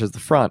as much as the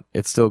front.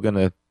 It's still going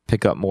to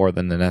pick up more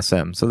than an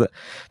SM. So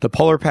the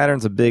polar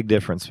pattern's a big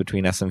difference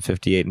between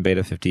SM58 and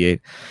beta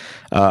 58.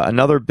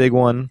 Another big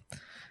one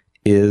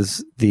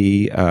is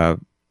the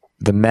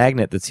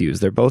magnet that's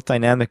used. They're both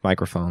dynamic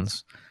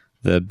microphones.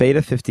 The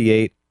beta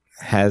 58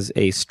 has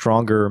a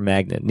stronger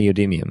magnet,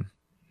 neodymium.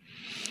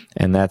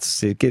 And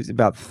it gives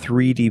about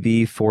 3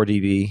 dB, 4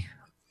 dB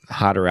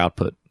hotter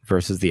output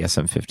versus the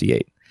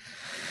SM58.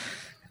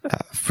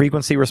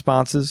 Frequency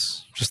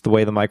responses, just the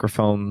way the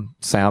microphone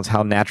sounds,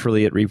 how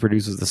naturally it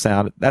reproduces the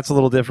sound, that's a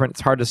little different.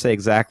 It's hard to say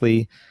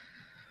exactly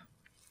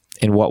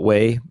in what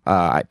way.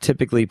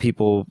 Typically,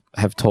 people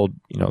have told,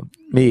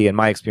 me, and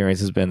my experience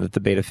has been that the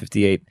beta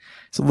 58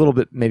 is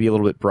maybe a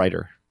little bit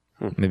brighter.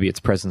 Maybe its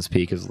presence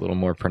peak is a little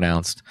more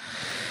pronounced.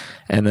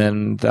 And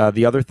then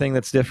the other thing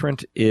that's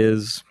different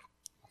is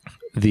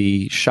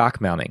the shock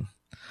mounting.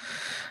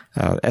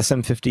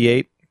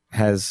 SM58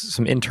 has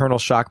some internal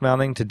shock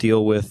mounting to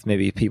deal with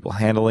maybe people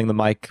handling the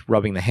mic,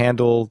 rubbing the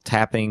handle,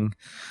 tapping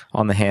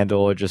on the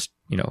handle, or just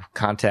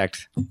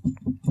contact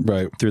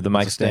through the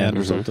mic stand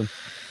or something.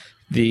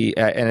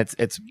 And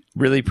it's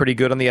really pretty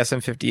good on the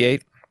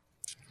SM58.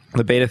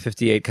 The Beta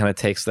 58 kind of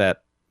takes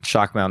that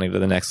shock mounting to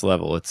the next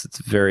level. It's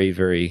very,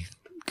 very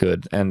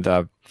good,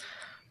 and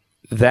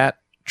that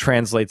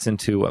translates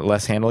into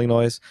less handling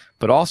noise,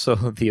 but also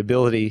the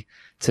ability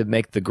to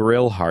make the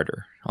grill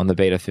harder on the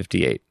Beta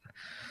 58.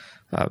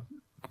 A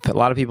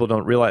lot of people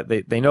don't realize,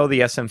 they know the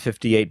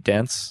SM58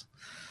 dents,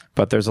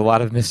 but there's a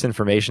lot of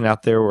misinformation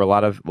out there where a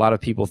lot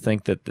of people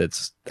think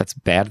that's a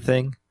bad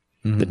thing,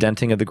 the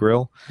denting of the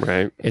grill.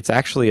 Right. It's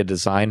actually a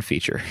design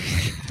feature.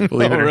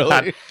 Believe it or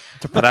not.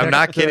 But I'm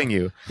not kidding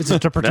you. Is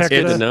it to protect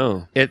That's good to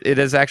know. It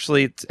is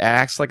actually, it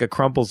acts like a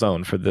crumple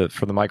zone for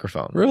the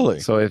microphone.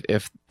 Really? So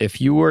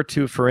if you were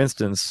to, for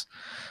instance,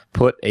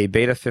 put a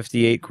Beta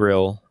 58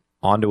 grill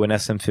onto an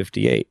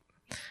SM58,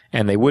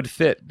 and they would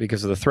fit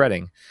because of the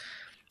threading,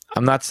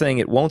 I'm not saying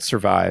it won't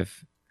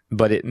survive,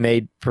 but it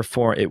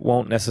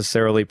won't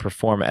necessarily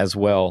perform as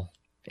well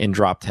in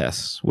drop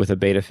tests with a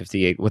Beta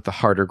 58 with the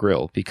harder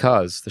grill,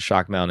 because the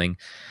shock mounting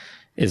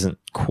isn't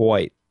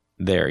quite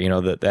there.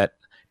 That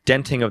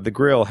denting of the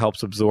grill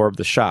helps absorb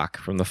the shock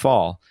from the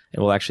fall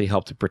and will actually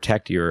help to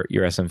protect your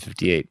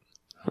SM58.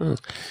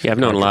 Yeah, I've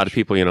known a lot of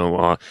people,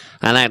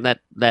 I like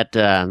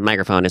that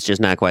microphone. It's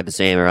just not quite the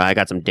same, or I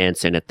got some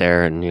dents in it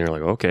there, and you're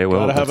like, okay,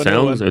 well,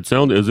 is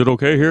it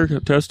okay here?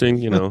 Testing,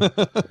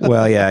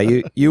 Well, yeah,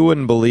 you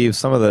wouldn't believe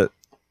some of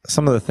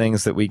the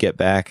things that we get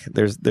back.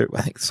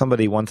 I think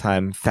somebody one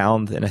time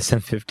found an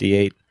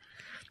SM58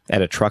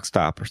 at a truck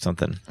stop or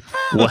something.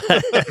 What?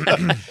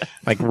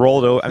 Like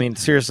rolled over. I mean,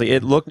 seriously,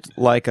 it looked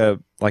like it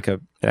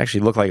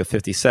actually looked like a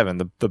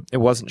 57. It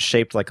wasn't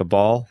shaped like a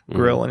ball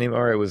grill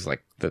anymore. It was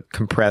like the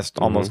compressed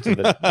almost to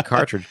the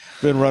cartridge.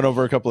 Been run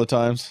over a couple of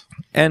times.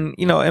 And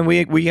and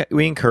we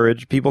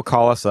encourage people,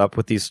 call us up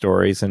with these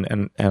stories,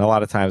 and a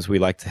lot of times we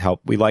like to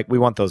help. We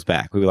want those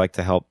back. We like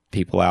to help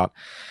people out.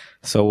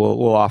 So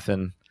we'll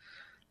often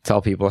tell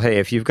people, hey,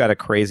 if you've got a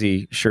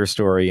crazy Shure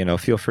story,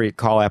 feel free to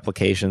call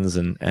applications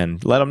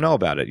and let them know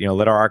about it.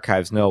 Let our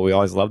archives know. We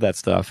always love that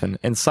stuff. And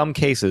in some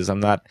cases,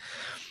 I'm not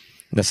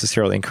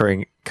necessarily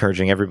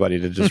encouraging everybody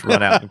to just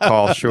run out and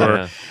call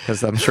Shure,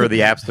 because I'm sure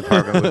the apps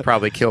department would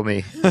probably kill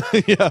me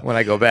when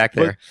I go back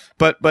there.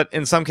 But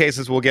in some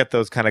cases, we'll get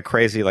those kind of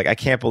crazy, like, I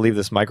can't believe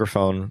this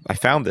microphone. I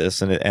found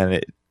this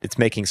and it's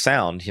making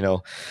sound,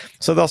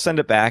 So they'll send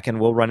it back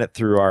and we'll run it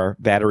through our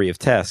battery of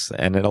tests.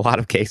 And in a lot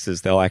of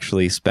cases, they'll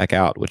actually spec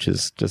out, which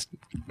is just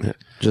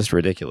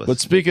ridiculous. But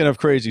speaking of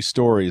crazy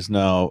stories,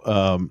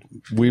 now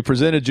we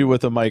presented you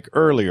with a mic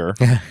earlier.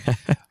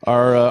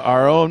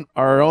 Our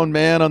own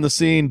man on the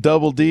scene,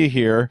 Double D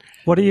here.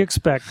 What do you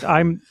expect?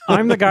 I'm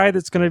the guy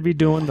that's going to be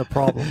doing the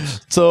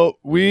problems. So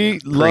we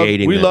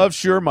love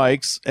Shure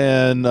mics,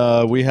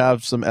 and we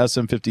have some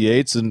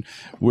SM58s, and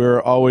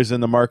we're always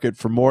in the market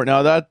for more.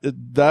 Now that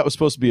that was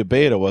supposed to be a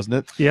beta, wasn't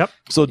it? Yep.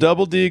 So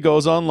Double D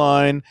goes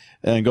online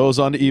and goes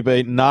onto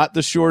eBay, not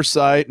the Shure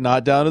site,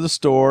 not down to the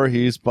store.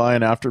 He's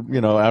buying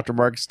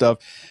aftermarket stuff.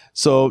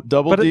 So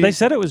Double But D. they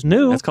said it was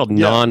new. That's called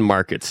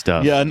non-market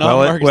stuff. Yeah,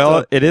 non-market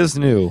stuff. It is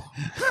new.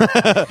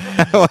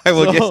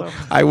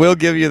 I will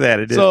give you that.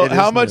 It is. So it is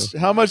how new.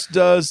 much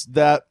does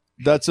that?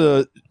 That's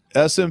a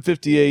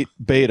SM58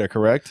 beta,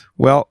 correct?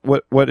 Well,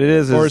 what it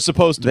is Or it's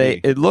supposed to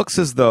be. It looks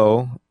as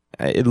though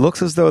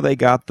they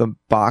got the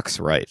box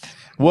right.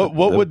 What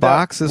would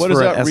box that? is What does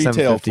for that an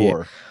retail SM58.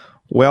 for?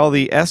 Well,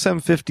 the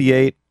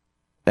SM58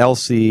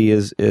 LC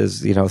is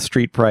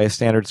street price.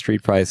 Standard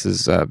street price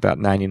is about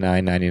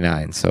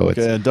 $99.99. So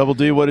Okay, and Double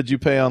D, what did you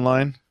pay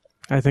online?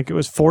 I think it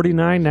was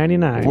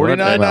 $49.99.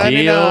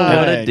 $49.99.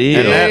 What a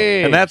deal.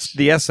 and that's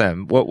the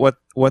SM.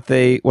 What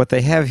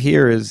they have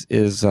here is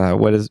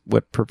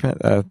what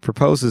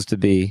proposes to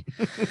be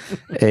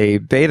a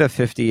Beta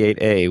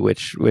 58A,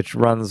 which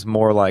runs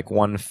more like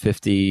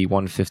 150,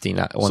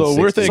 159. So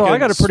we're thinking, So I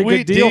got a pretty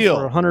sweet good deal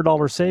for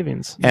 $100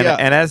 savings. And Yeah.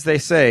 and as they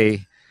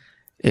say,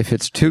 if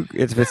it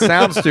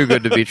sounds too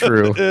good to be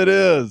true, it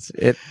is.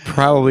 it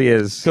probably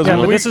is. Because Yeah, when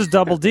but we- this is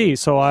Double D,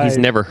 so He's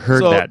never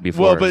heard that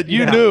before. Well, but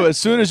you knew as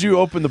soon as you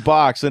opened the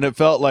box, and it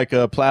felt like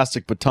a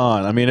plastic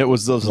baton. I mean, it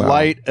was as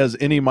light as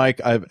any mic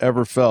I've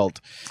ever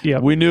felt.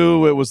 Yep. We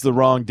knew it was the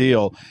wrong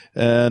deal,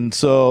 and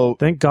so.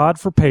 Thank God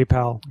for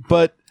PayPal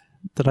But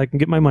that I can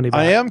get my money back.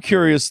 I am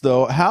curious,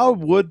 though. How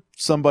would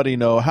somebody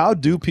know? How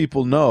do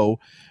people know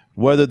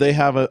whether they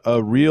have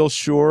a real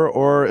Shure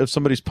or if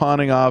somebody's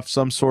pawning off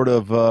some sort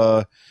of,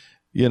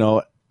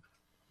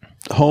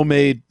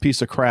 homemade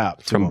piece of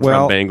crap? from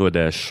Well-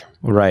 Bangladesh.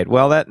 Right.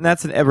 Well,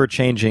 that's an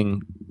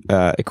ever-changing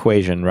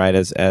equation, right?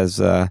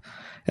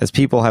 As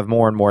people have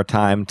more and more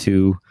time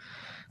to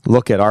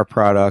look at our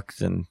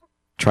product and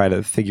try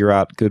to figure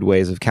out good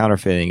ways of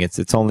counterfeiting,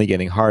 it's only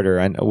getting harder.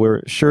 And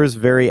Shure is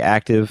very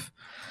active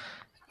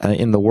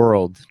in the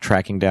world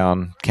tracking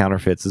down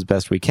counterfeits as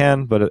best we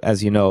can. But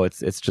as you know,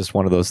 it's just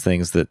one of those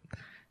things that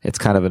it's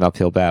kind of an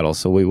uphill battle.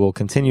 So we will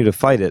continue to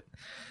fight it.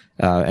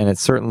 And it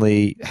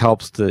certainly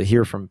helps to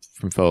hear from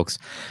folks.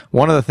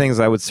 One of the things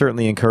I would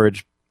certainly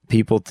encourage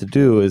people to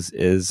do is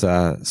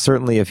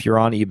certainly if you're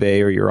on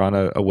eBay or you're on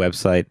a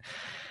website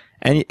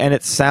and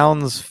it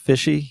sounds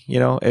fishy,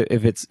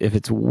 if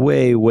it's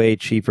way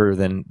cheaper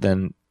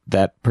than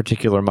that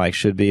particular mic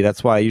should be.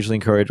 That's why I usually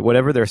encourage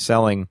whatever they're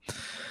selling,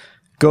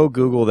 go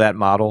Google that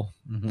model,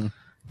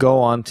 go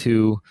on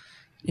to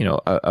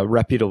a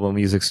reputable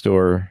music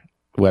store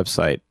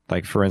website.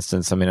 Like, for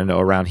instance, I know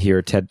around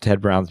here, Ted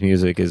Brown's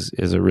Music is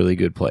a really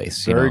good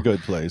place. Very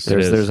good place.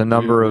 There's a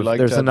number We like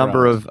there's Ted a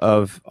number Brown's.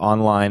 of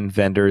online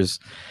vendors.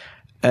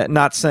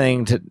 Not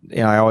saying to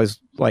I always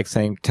like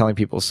telling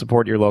people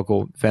support your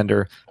local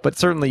vendor, but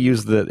certainly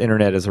use the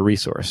internet as a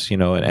resource.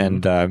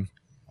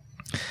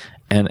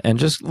 And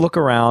just look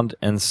around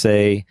and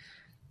say,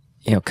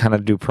 kind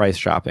of do price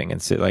shopping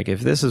and say, like,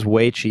 if this is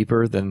way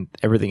cheaper than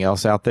everything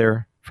else out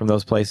there from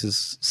those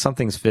places,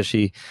 something's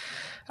fishy.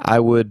 I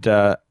would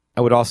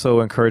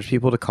also encourage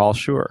people to call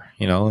Shure.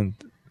 And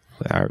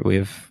we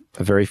have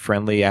a very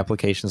friendly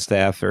application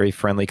staff, very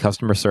friendly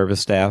customer service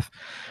staff,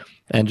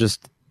 and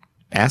just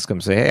ask them.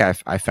 Say, hey,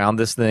 I found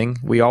this thing.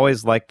 We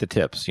always like the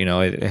tips.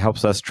 It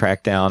helps us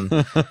track down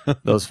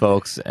those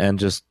folks and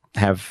just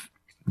have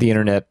the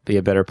internet be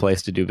a better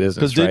place to do business.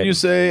 Because didn't you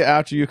say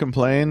after you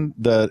complained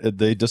that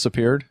they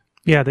disappeared?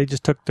 Yeah, they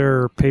just took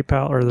their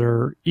PayPal or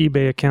their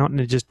eBay account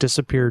and it just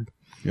disappeared.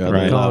 Yeah,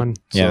 Right. Gone.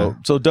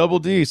 So Double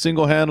D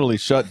single-handedly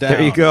shut down.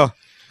 There you go.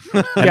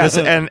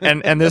 Yeah,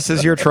 And this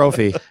is your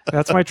trophy.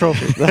 that's my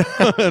trophy.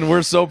 And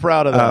we're so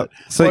proud of that.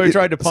 so So we you-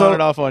 tried to pawn so-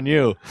 it off on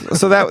you.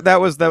 So that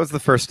was the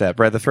first step,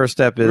 right? The first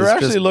step is We were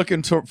actually just,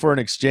 looking for an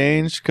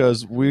exchange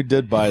because we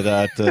did buy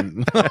that.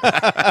 And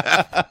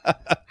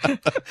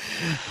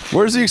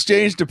where's the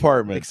exchange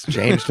department?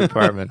 exchange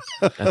department.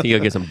 I think you'll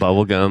get some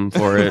bubble gum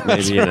for it,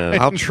 maybe,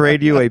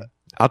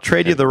 I'll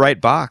trade you the right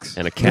box.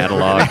 and a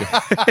catalog.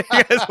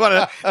 You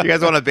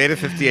guys want a Beta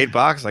 58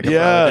 box? I can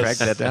Yes. probably track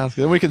that down.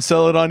 Then we can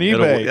sell it on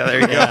eBay. Yeah,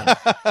 there you go.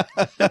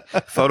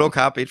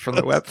 Photocopied from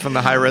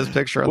the high res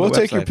picture on We'll the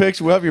take website. your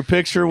picture. We'll have your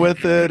picture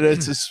with it.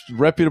 It's a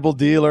reputable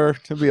dealer.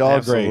 It'll be all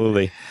great.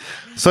 Absolutely.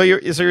 So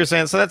you're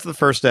saying, so that's the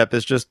first step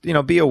is just,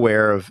 be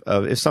aware of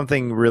if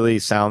something really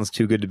sounds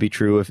too good to be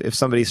true. If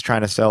somebody's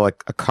trying to sell a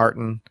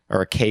carton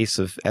or a case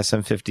of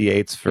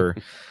SM58s for,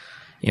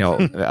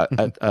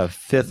 a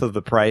fifth of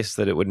the price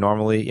that it would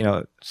normally,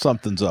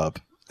 Something's up.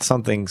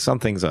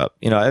 something's up.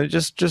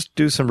 Just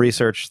do some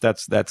research.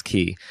 That's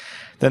key.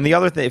 Then the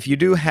other thing, if you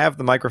do have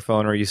the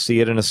microphone or you see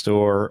it in a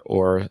store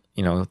or,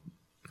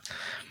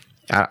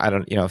 I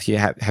don't, if you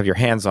have your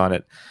hands on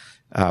it,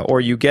 or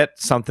you get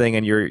something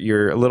and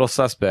you're a little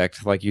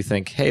suspect, like you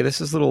think, hey,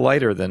 this is a little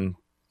lighter than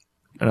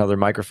another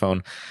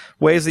microphone.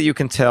 Ways that you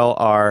can tell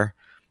are,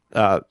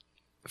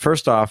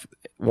 first off,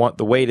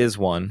 the weight is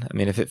one. I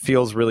mean, if it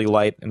feels really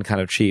light and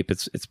kind of cheap,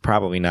 it's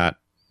probably not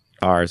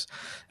ours.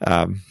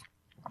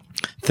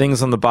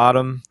 Things on the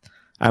bottom,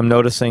 I'm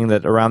noticing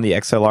that around the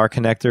XLR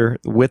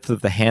connector, the width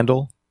of the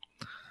handle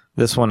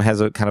This one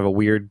has a kind of a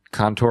weird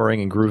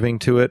contouring and grooving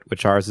to it,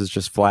 which ours is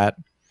just flat.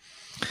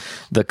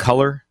 The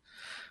color,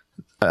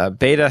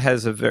 Beta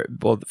has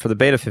for the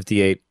Beta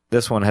 58,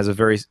 this one has a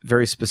very,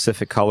 very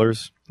specific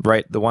colors,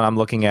 right? The one I'm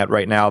looking at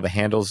right now, the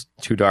handle's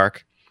too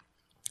dark.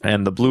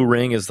 And the blue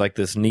ring is like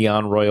this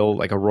neon royal,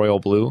 like a royal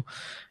blue.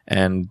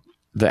 And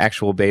the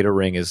actual Beta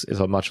ring is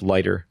a much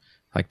lighter,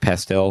 like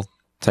pastel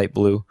type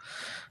blue.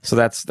 So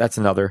that's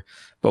another.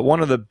 But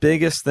one of the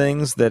biggest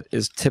things that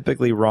is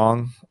typically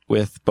wrong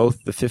with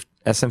both the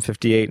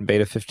SM58 and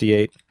Beta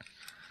 58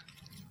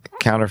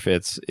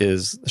 counterfeits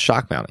is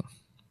shock mounting.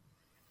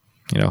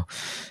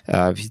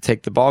 If you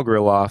take the ball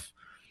grill off,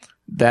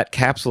 that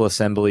capsule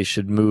assembly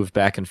should move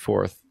back and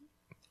forth.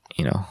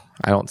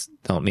 I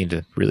don't mean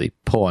to really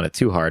pull on it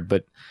too hard,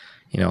 but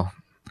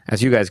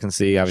as you guys can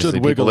see,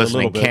 obviously people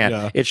listening can't.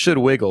 Yeah. It should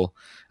wiggle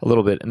a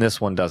little bit, and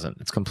this one doesn't.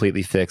 It's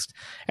completely fixed.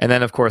 And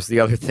then, of course, the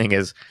other thing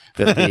is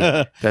that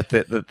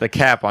the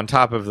cap on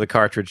top of the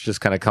cartridge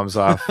just kind of comes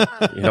off,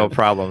 no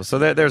problem. So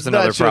there's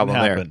another problem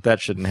there.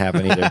 That shouldn't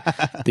happen either.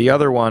 The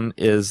other one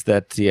is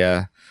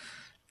that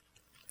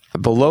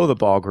below the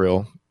ball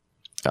grill,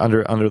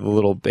 under the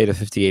little Beta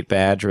 58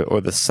 badge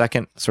or the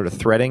second sort of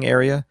threading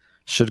area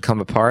should come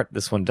apart.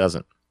 This one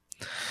doesn't,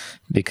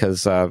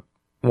 because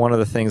one of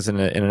the things in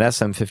an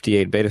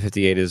SM58, Beta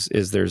 58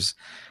 is there's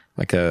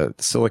like a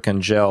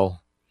silicon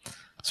gel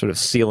sort of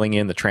sealing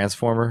in the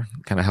transformer.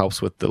 Kind of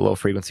helps with the low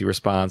frequency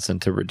response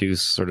and to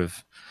reduce sort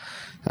of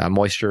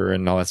moisture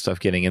and all that stuff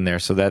getting in there.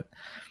 So that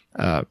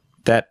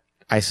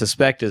I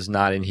suspect is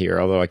not in here,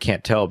 although I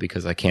can't tell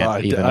because I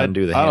can't undo the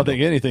handle. I don't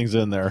think anything's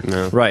in there.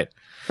 No. Right.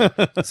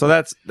 So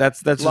that's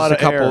just a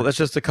couple. That's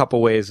just a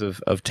couple ways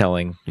of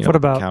telling. What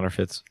about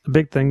counterfeits? The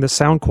big thing, the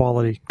sound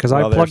quality, because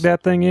I plugged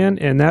that thing in,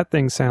 and that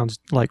thing sounds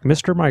like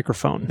Mr.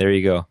 Microphone. There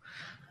you go.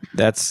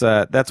 That's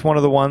one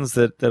of the ones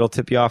that'll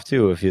tip you off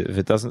too. If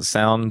it doesn't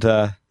sound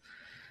good,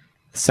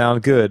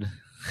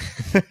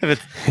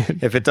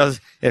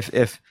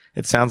 if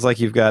it sounds like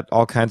you've got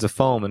all kinds of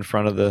foam in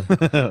front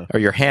of or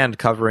your hand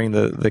covering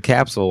the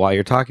capsule while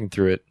you're talking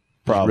through it.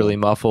 Really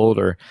muffled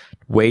or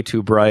way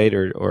too bright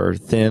or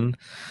thin.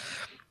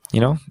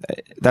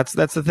 That's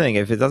the thing.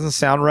 If it doesn't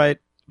sound right,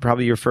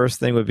 probably your first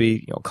thing would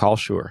be call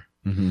Shure.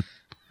 Mm-hmm.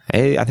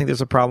 Hey, I think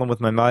there's a problem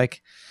with my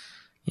mic.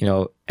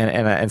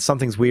 And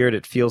something's weird.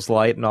 It feels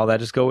light and all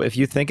that. Just go. If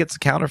you think it's a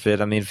counterfeit,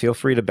 feel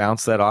free to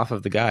bounce that off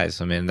of the guys.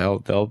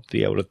 They'll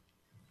be able to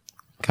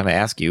kind of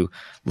ask you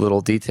little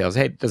details.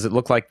 Hey, does it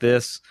look like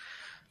this?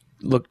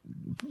 Look,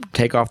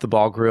 take off the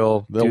ball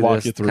grill. They'll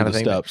walk you through the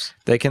steps.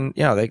 They can,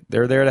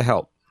 they're there to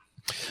help.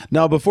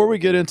 Now, before we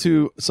get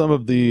into some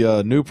of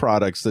the new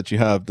products that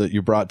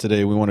you brought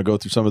today, we want to go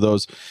through some of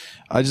those.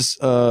 I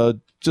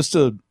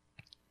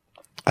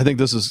think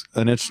this is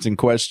an interesting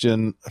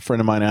question. A friend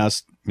of mine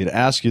asked me to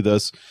ask you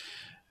this.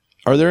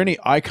 Are there any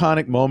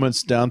iconic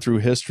moments down through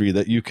history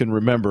that you can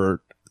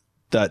remember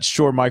that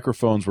Shure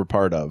microphones were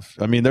part of?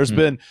 There's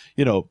been,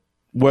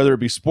 whether it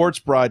be sports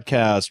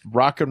broadcast,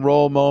 rock and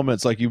roll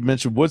moments, like you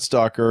mentioned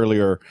Woodstock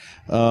earlier.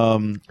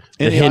 The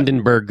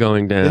Hindenburg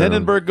going down. The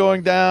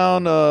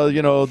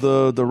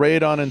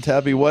raid on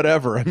Entebbe,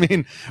 whatever.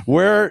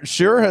 Where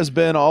Shure has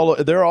been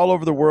they're all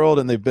over the world,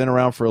 and they've been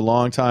around for a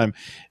long time.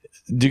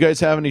 Do you guys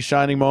have any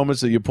shining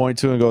moments that you point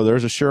to and go,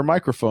 there's a Shure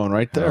microphone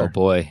right there? Oh,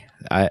 boy.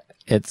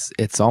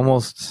 It's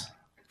almost...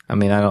 I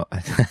don't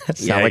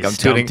sound like I'm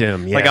tooting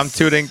him. Yes. Like I'm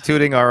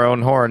tooting our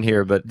own horn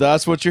here, but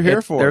that's what you're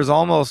here for.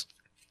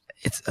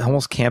 It's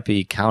almost can't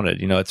be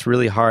counted. It's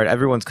really hard.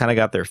 Everyone's kind of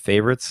got their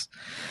favorites.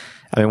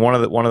 One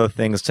of the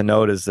things to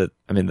note is that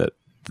the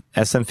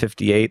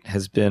SM58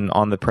 has been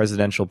on the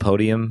presidential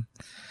podium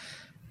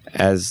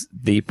as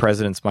the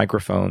president's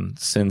microphone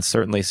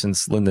certainly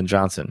since Lyndon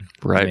Johnson.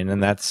 Right.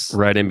 And that's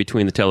right in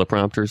between the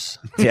teleprompters.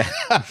 Yeah.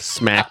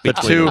 Smack the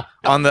two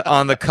on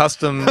the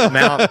custom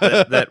mount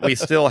that we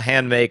still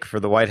hand make for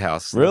the White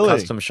House. Really? The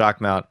custom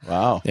shock mount.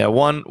 Wow. Yeah,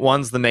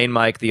 one's the main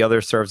mic, the other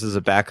serves as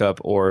a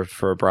backup or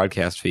for a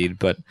broadcast feed,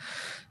 but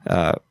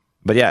yeah,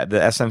 the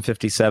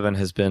SM57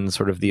 has been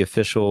sort of the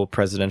official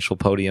presidential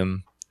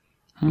podium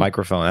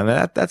microphone.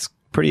 That's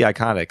pretty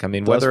iconic.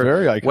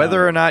 Very iconic.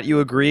 Whether or not you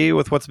agree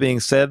with what's being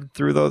said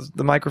through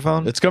the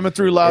microphone, it's coming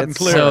through loud and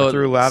clear.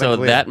 So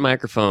that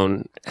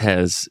microphone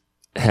has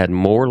had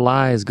more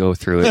lies go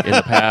through it in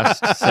the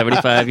past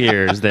 75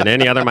 years than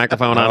any other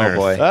microphone on Earth.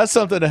 Boy. That's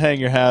something to hang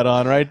your hat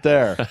on right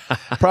there.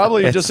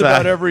 Probably just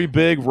about every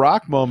big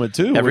rock moment,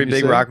 too. Every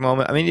big rock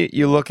moment.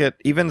 You look at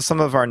even some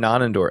of our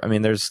non-endorse.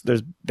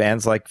 There's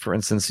bands like, for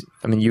instance,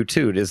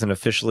 U2 isn't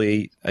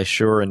officially a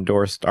Shure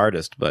endorsed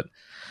artist, but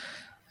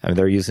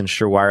they're using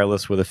Shure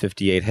Wireless with a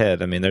 58 head.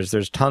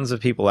 There's tons of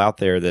people out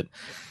there that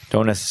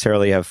don't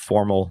necessarily have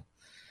formal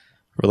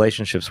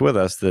relationships with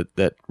us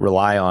that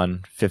rely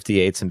on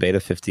 58s and Beta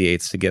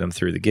 58s to get them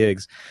through the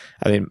gigs.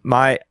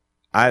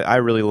 I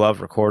really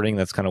love recording.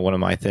 That's kind of one of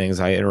my things.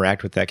 I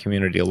interact with that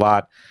community a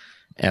lot.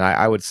 And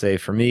I would say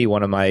for me,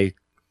 one of my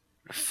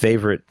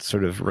favorite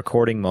sort of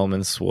recording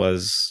moments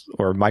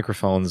or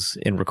microphones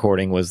in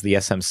recording was the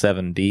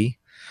SM7D.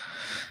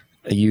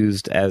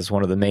 used as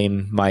one of the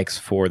main mics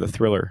for the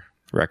Thriller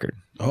record.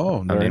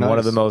 Oh, I mean, one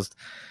of the most,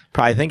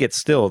 probably, I think it's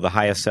still the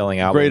highest selling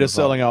album. Greatest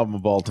selling album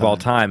of all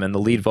time. And the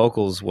lead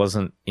vocals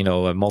wasn't, a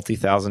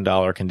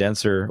multi-$1,000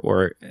 condenser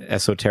or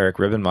esoteric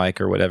ribbon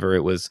mic or whatever.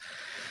 It was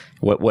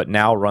what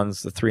now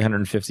runs the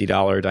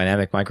 $350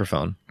 dynamic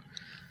microphone.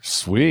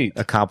 Sweet.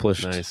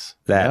 Accomplished Nice.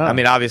 that. Yeah. I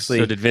mean, obviously,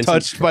 So did Vincent,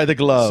 Touched by the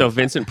glove. so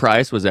Vincent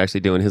Price was actually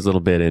doing his little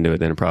bit into it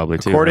then probably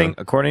too.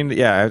 according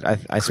to,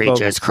 I spoke.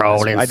 Creatures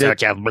crawl in I did-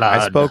 search of blood.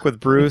 I spoke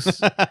with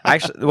Bruce.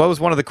 Actually, what was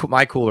one of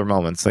my cooler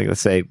moments? Like, let's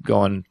say,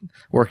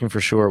 working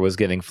for Shure was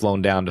getting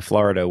flown down to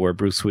Florida, where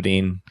Bruce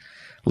Swedeen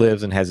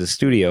lives and has his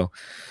studio,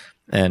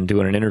 and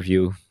doing an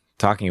interview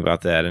talking about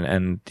that.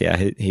 And yeah,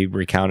 he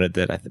recounted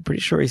that. I'm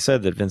pretty sure he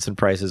said that Vincent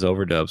Price's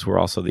overdubs were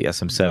also the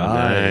SM7.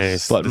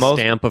 Nice. But The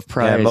stamp of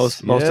Price. Yeah,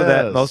 most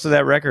Yes. of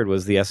that record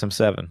was the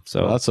SM7.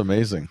 So That's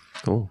amazing.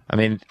 Cool. I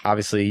mean,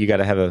 obviously, you got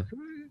to have a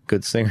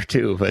good singer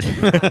too, but.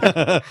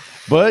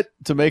 But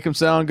to make him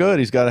sound good,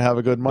 he's got to have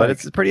a good mic. But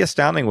it's pretty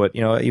astounding what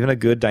even a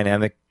good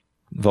dynamic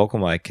vocal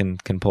mic can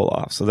pull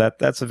off. So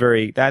that's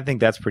I think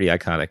that's pretty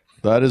iconic.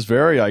 That is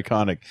very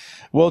iconic.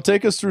 Well,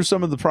 take us through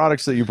some of the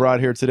products that you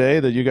brought here today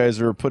that you guys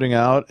are putting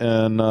out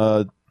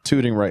and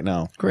tooting right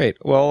now. Great.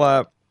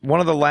 Well, one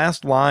of the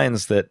last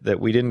lines that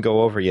we didn't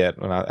go over yet,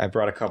 when I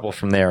brought a couple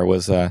from there,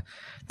 was the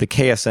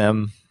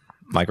KSM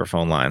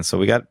microphone line. So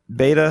we got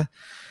beta.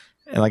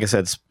 And like I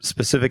said,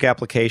 specific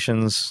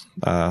applications,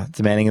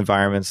 demanding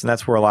environments, and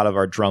that's where a lot of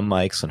our drum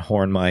mics and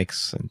horn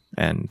mics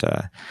and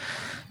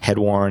head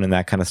worn and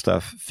that kind of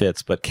stuff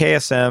fits. But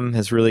KSM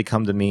has really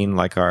come to mean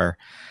like our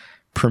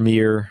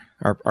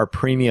our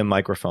premium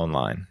microphone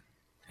line.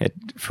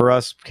 For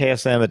us,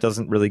 KSM, it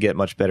doesn't really get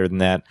much better than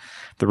that.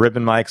 The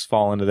ribbon mics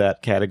fall into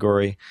that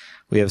category.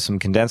 We have some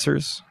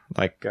condensers,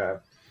 like I've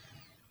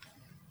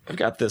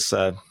got this.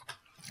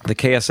 The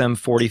KSM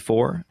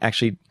 44,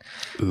 actually,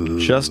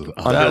 just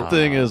under. That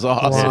thing is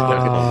awesome.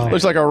 Wow.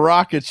 Looks like a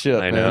rocket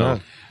ship. I man. know.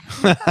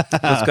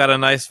 It's got a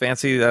nice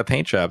fancy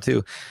paint job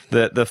too.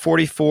 The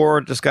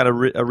 44 just got a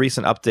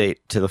recent update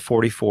to the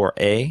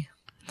 44A,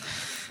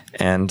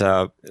 and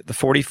the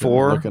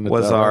 44 Looking at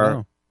was that right our.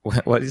 now.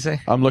 What did you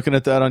say? I'm looking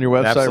at that on your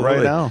website right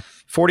Absolutely. now.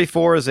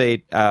 44 is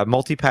a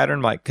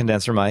multi-pattern mic,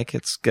 condenser mic.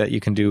 You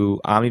can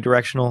do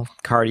omnidirectional,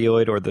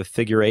 cardioid, or the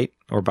figure 8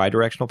 or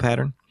bidirectional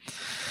pattern.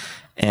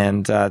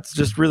 And it's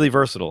just really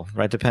versatile,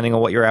 right? Depending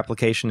on what your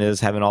application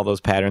is, having all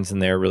those patterns in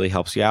there really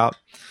helps you out.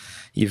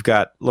 You've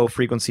got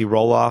low-frequency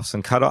roll-offs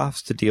and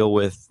cutoffs to deal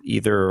with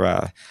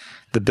either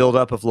the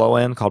buildup of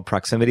low-end called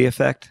proximity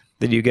effect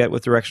that you get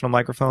with directional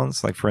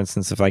microphones. Like, for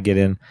instance, if I get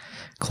in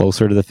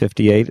closer to the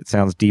 58, it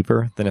sounds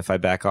deeper than if I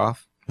back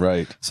off.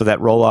 Right. So that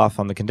roll-off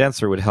on the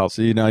condenser would help.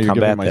 See, now you're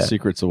combat giving my that.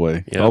 secrets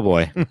away. Yeah. Oh,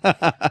 boy.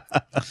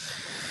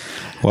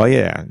 Well,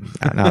 yeah,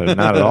 not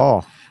at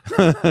all.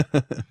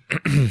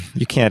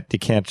 You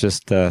can't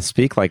just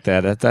speak like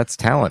that. That's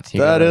talent.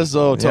 That is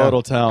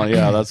total talent.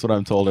 Yeah, that's what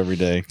I'm told every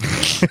day.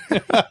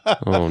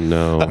 Oh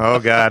no. Oh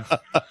God,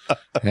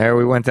 there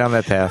we went down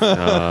that path.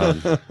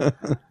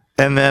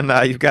 And then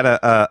you've got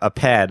a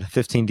pad,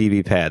 15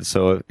 dB pad.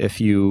 So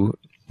if you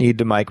need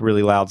to mic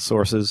really loud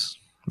sources,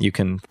 you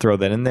can throw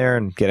that in there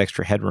and get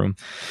extra headroom.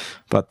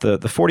 But the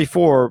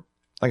 44,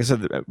 like I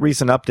said, the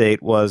recent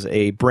update was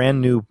a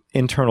brand new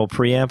internal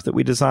preamp that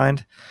we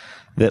designed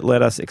that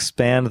let us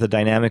expand the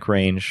dynamic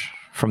range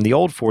from the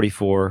old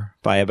 44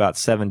 by about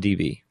 7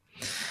 dB.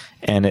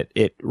 And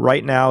it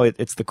right now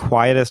it's the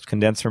quietest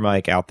condenser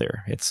mic out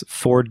there. It's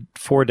 4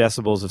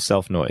 decibels of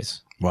self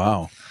noise.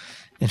 Wow.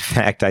 In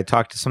fact, I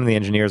talked to some of the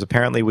engineers.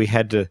 Apparently, we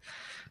had to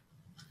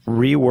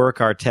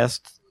rework our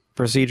test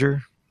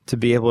procedure to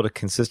be able to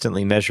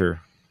consistently measure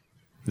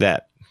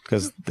that,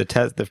 because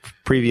the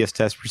previous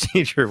test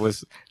procedure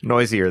was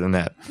noisier than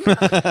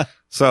that.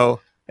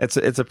 So it's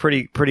a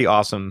pretty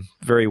awesome,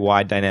 very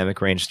wide dynamic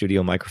range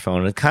studio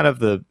microphone, and kind of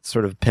the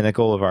sort of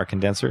pinnacle of our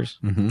condensers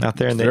out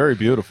there. And Very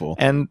beautiful.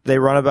 and they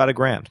run about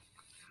 $1,000.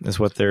 Is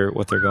what they're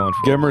going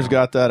for. Gimmer's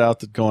got that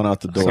going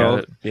out the door.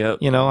 So, yep.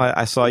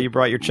 I saw you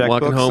brought your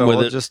checkbook. Walking home so with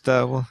we'll it. just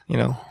A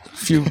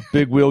few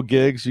big wheel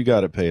gigs, you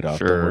got it paid off.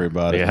 Sure. Don't worry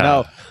about it. Yeah.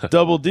 Now,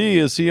 Double D,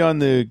 is he on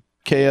the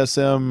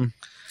KSM?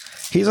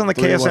 He's on the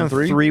 313?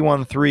 KSM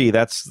 313.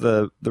 That's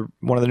the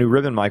one of the new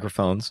ribbon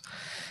microphones,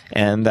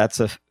 and that's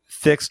a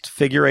fixed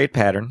figure 8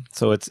 pattern.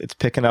 So it's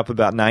picking up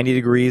about 90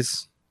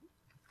 degrees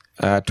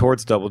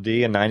towards Double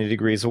D and 90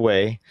 degrees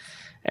away.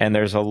 And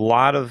there's a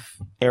lot of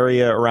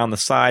area around the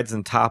sides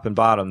and top and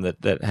bottom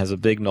that has a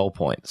big null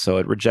point. So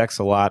it rejects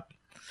a lot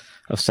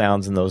of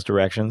sounds in those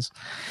directions.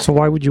 So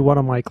why would you want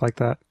a mic like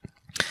that?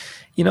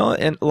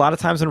 And a lot of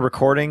times in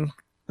recording,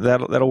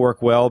 that'll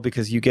work well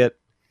because you get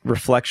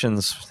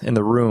reflections in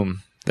the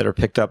room that are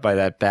picked up by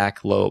that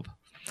back lobe.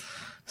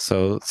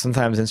 So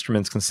sometimes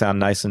instruments can sound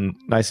nice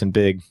and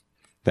big.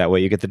 That way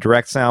you get the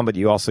direct sound, but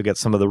you also get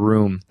some of the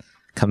room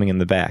coming in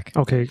the back.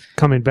 Okay,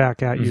 coming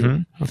back at you.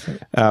 Mm-hmm.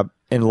 Okay.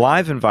 In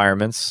live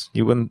environments,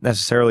 you wouldn't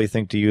necessarily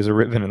think to use a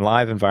ribbon in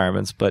live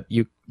environments, but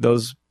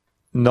those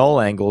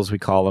null angles, we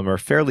call them, are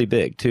fairly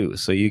big too.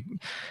 So if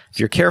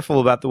you're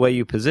careful about the way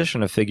you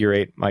position a figure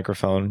 8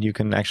 microphone, you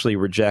can actually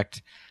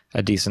reject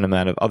a decent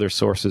amount of other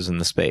sources in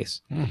the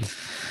space.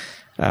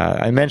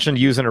 I mentioned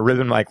using a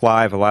ribbon mic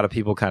live. A lot of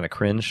people kind of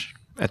cringe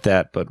at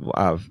that, but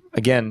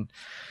again,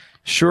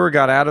 Shure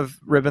got out of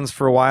ribbons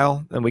for a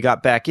while, and we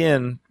got back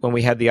in when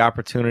we had the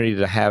opportunity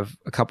to have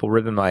a couple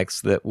ribbon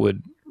mics that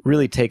would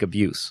really take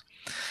abuse.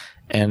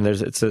 And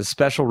it's a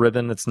special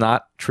ribbon. It's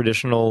not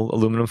traditional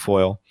aluminum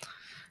foil.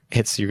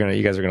 You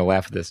guys are gonna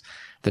laugh at this.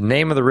 The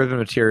name of the ribbon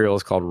material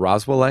is called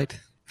Roswellite.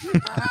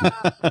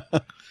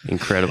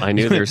 Incredible! I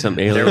knew there was some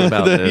alien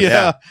about this.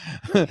 Yeah.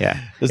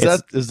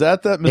 Is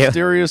that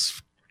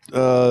mysterious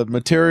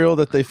material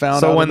that they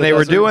found? So out when in the they were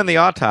desert? doing the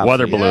autopsy,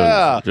 Weather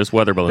balloons, just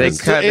weather balloons.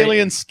 It's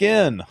alien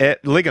skin.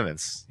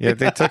 Ligaments. Yeah,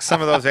 they took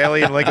some of those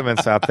alien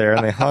ligaments out there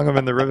and they hung them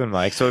in the ribbon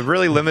mic. So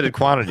really limited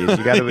quantities.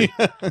 You got to be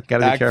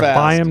careful. Fast.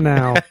 Buy them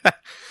now.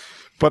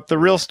 But the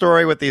real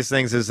story with these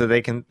things is that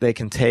they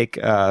can take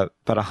about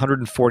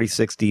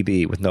 146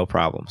 dB with no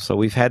problem. So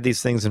we've had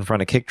these things in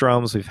front of kick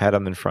drums. We've had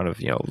them in front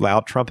of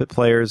loud trumpet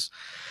players.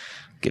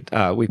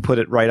 We put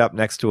it right up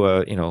next to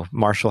a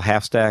Marshall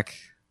half stack,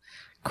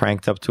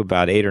 cranked up to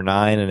about 8 or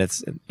 9, and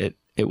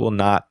it will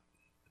not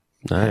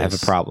have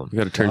a problem. We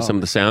got to turn some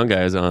of the sound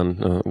guys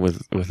on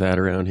with that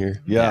around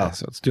here. Yeah.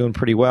 So it's doing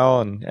pretty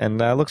well, and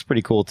looks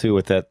pretty cool too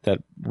with that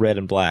red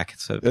and black.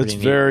 It's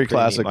very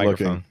classic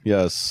looking.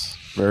 Yes,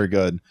 very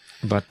good.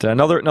 But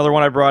another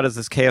one I brought is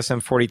this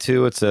KSM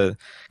 42. It's a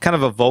kind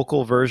of a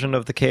vocal version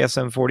of the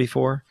KSM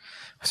 44.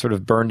 I sort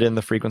of burned in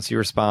the frequency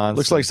response.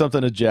 Looks like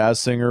something a jazz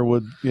singer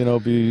would be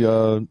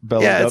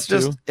bellied up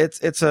to.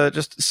 It's a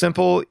just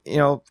simple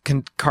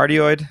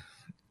cardioid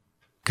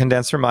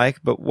condenser mic,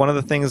 but one of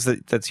the things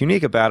that's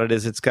unique about it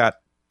is it's got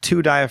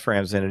 2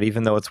 diaphragms in it,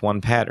 even though it's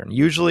one pattern.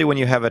 Usually when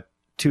you have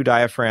 2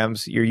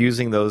 diaphragms, you're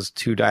using those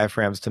 2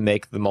 diaphragms to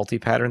make the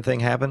multi-pattern thing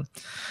happen.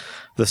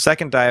 The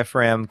second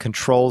diaphragm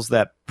controls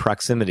that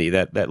proximity,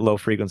 that low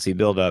frequency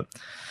buildup,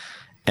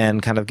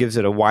 and kind of gives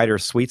it a wider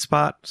sweet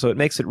spot. So it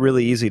makes it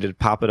really easy to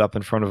pop it up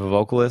in front of a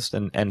vocalist,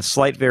 and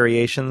slight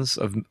variations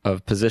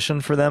of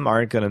position for them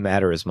aren't going to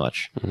matter as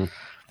much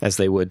as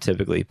they would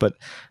typically. But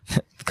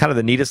kind of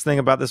the neatest thing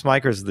about this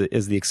mic is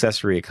the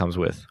accessory it comes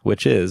with,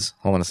 which is,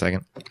 hold on a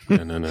second.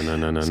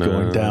 It's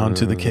going down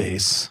to the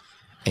case.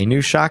 A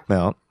new shock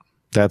mount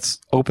that's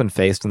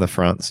open-faced in the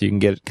front, so you can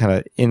get kind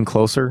of in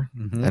closer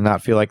and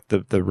not feel like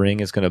the ring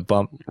is going to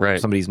bump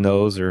somebody's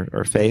nose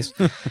or face.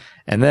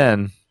 And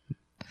then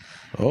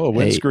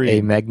windscreen.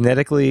 A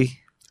magnetically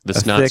the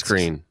snot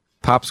screen.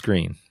 Pop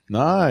screen.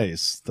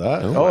 Nice.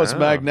 It's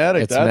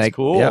magnetic. That's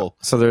cool. Yep.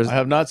 So I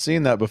have not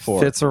seen that before.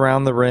 Fits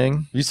around the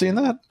ring. You seen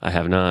that? I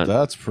have not.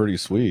 That's pretty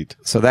sweet.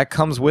 So that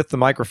comes with the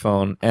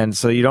microphone, and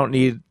so you don't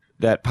need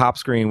that pop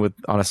screen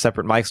on a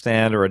separate mic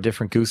stand or a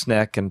different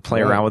gooseneck and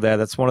play around with that.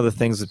 That's one of the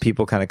things that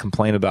people kind of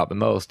complain about the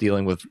most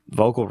dealing with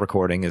vocal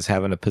recording, is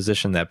having to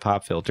position that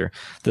pop filter.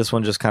 This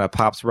one just kind of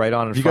pops right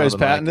on in front of the mic. You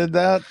guys patented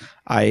that?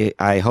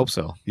 I hope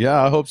so.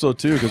 Yeah, I hope so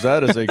too, because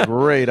that is a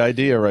great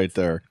idea right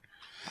there.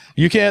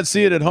 You can't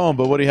see it at home,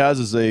 but what he has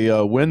is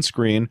a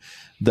windscreen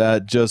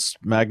that just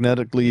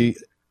magnetically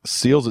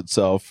seals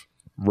itself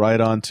right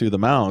onto the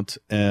mount.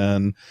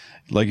 And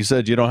like you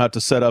said, you don't have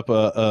to set up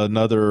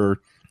another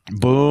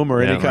boom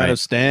or any kind of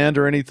stand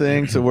or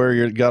anything to where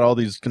you got all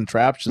these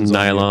contraptions.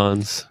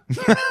 Nylons.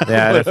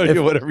 Yeah,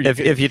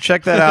 if you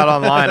check that out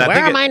online,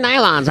 where are my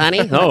nylons, honey?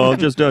 I'm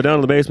just down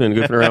in the basement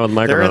goofing around with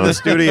microphones. They're in the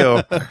studio.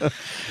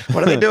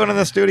 What are they doing in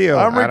the studio?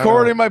 I'm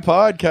recording my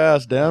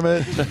podcast, damn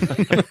it.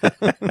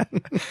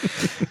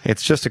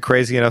 It's just a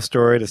crazy enough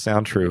story to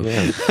sound true.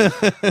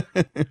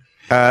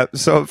 Yeah.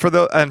 So for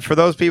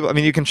those people, I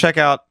mean, you can check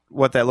out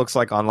what that looks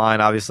like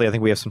online. Obviously, I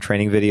think we have some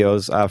training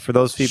videos. For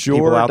those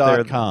people out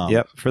there,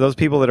 for those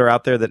people that are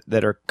out there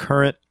that are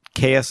current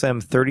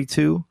KSM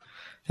 32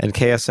 and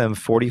KSM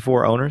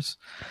 44 owners,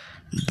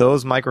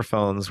 those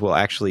microphones will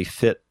actually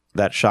fit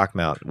that shock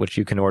mount, which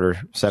you can order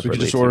separately. So you can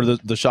just order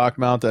the shock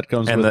mount that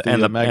comes with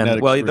the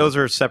magnetic. Well, those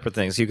are separate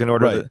things. You can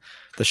order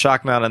the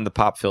shock mount and the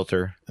pop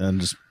filter,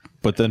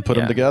 but then put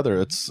them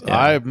together.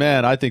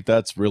 I think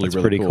that's really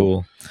pretty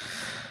cool.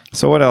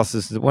 So what else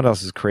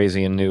is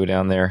crazy and new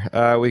down there?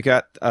 We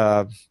got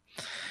the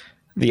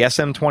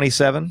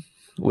SM27,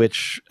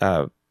 which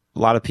a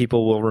lot of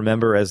people will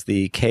remember as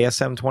the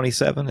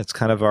KSM27. It's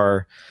kind of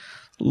our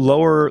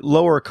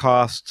lower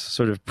cost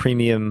sort of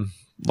premium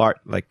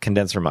like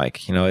condenser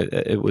mic.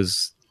 It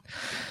was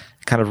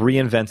kind of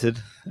reinvented.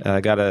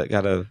 Got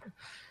a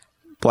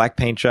black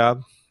paint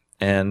job,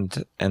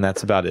 and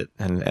that's about it.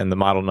 And the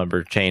model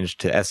number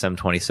changed to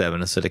SM27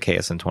 instead of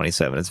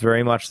KSM27. It's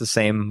very much the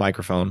same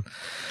microphone,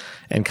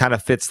 and kind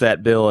of fits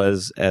that bill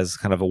as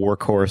kind of a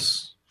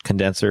workhorse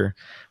condenser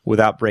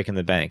without breaking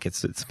the bank.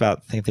 It's about,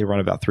 I think they run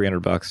about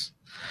 $300.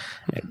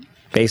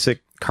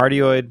 Basic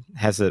cardioid,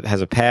 has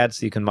a pad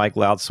so you can mic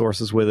loud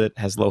sources with it,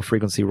 has low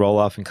frequency roll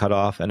off and cut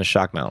off, and a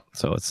shock mount.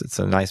 So it's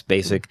a nice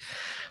basic.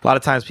 A lot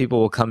of times people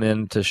will come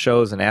in to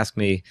shows and ask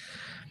me,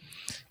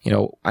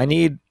 I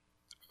need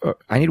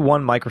I need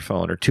one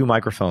microphone or two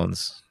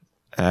microphones.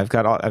 I've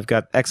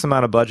got X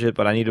amount of budget,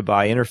 but I need to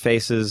buy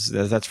interfaces.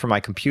 That's for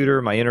my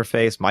computer, my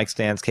interface, mic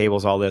stands,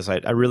 cables, all this. I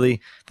really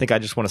think I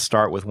just want to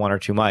start with one or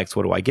two mics.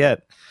 What do I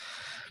get?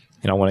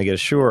 I want to get a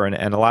Shure.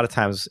 And a lot of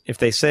times, if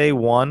they say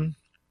one,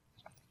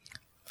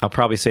 I'll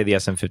probably say the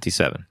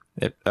SM57.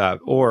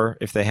 Or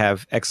if they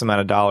have X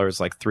amount of dollars,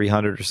 like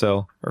 300 or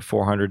so, or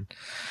 400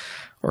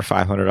 or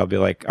 500, I'll be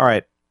like, all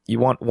right, you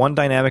want one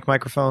dynamic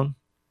microphone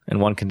and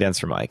one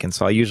condenser mic. And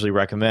so I usually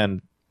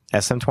recommend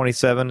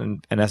SM27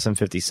 and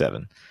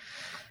SM57.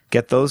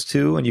 Get those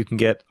two, and you can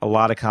get a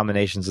lot of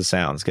combinations of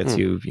sounds. Gets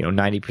you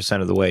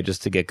 90% of the way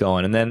just to get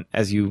going. And then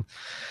as you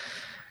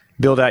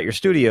build out your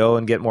studio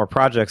and get more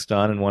projects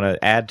done and want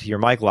to add to your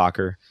mic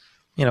locker,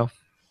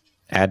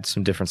 add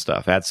some different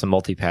stuff. Add some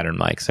multi-pattern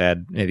mics.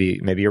 Add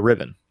maybe a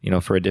ribbon,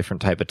 for a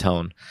different type of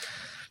tone.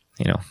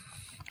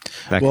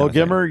 Well,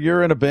 Gimmer,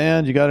 you're in a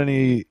band. You got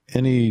any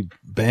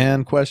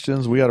band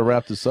questions? We got to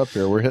wrap this up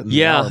here. We're hitting.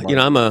 Yeah,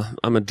 I'm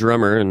a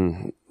drummer,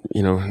 and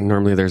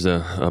normally there's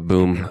a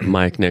boom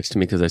mic next to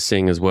me because I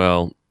sing as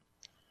well.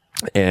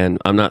 And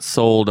I'm not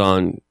sold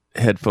on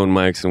headphone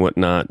mics and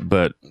whatnot,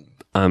 but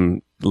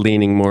I'm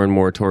leaning more and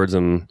more towards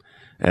them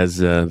as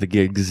the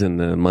gigs and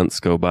the months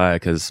go by,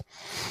 because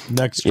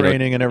next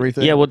training and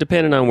everything. Yeah, well,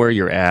 depending on where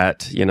you're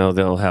at,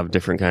 they'll have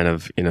different kind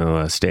of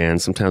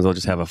stands. Sometimes they'll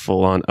just have a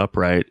full on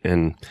upright,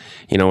 and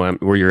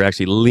where you're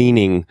actually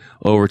leaning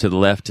over to the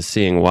left to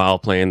sing while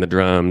playing the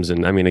drums,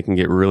 and it can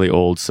get really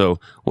old. So,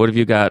 what have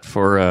you got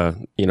for a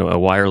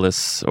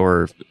wireless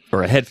or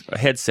a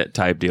headset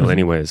type deal,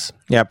 anyways?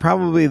 Yeah,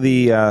 probably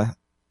the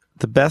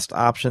best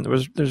option.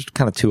 There's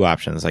kind of two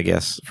options, I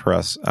guess, for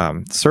us.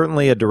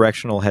 Certainly a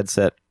directional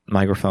headset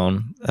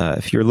microphone.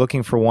 If you're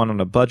looking for one on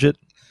a budget,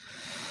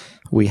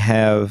 we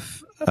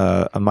have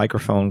a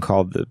microphone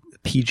called the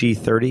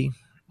PG30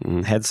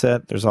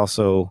 headset. There's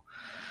also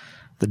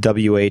the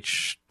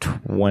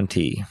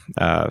WH20.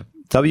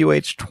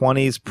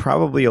 WH20 is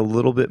probably a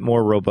little bit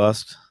more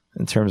robust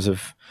in terms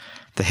of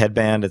the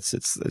headband. It's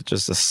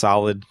just a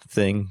solid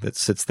thing that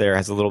sits there,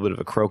 has a little bit of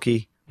a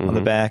croaky on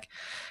the back,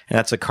 and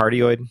that's a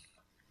cardioid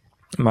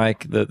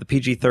mic. The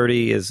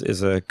PG30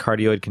 is a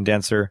cardioid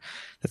condenser.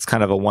 It's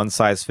kind of a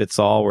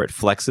one-size-fits-all where it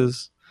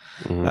flexes.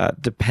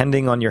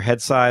 Depending on your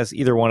head size,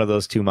 either one of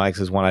those two mics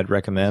is one I'd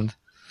recommend.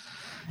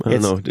 I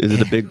don't know. Is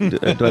it a big? Do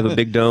I have a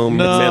big dome?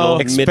 No,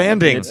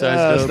 expanding. You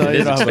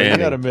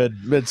got a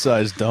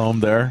mid-sized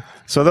dome there.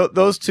 So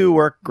those two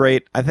work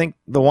great. I think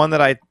the one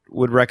that I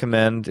would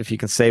recommend, if you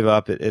can save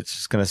up,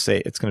 it's going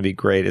to be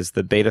great, is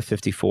the Beta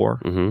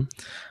 54, and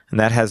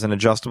that has an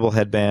adjustable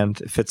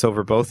headband. It fits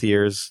over both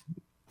ears.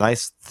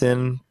 Nice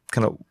thin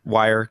kind of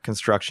wire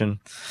construction.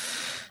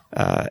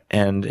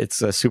 And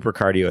it's a super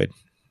cardioid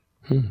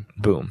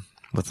boom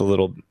with a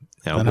little.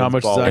 And how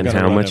much? And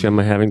how much am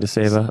I having to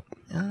save up?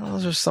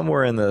 Those are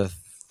somewhere in the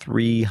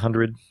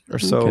 300 or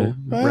so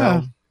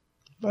realm.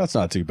 That's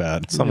not too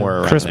bad. Somewhere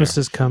around Christmas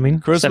there. is coming.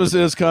 Christmas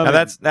is coming.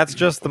 Now that's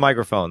just the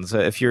microphones.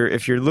 If you're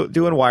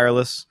doing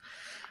wireless,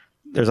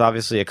 there's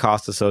obviously a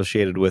cost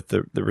associated with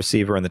the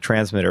receiver and the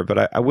transmitter.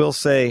 But I will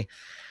say,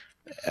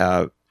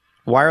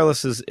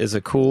 wireless is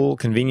a cool,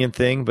 convenient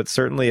thing. But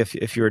certainly,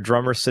 if you're a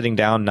drummer sitting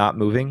down, not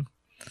moving,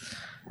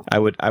 I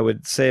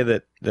would say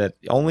that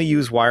only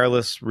use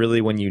wireless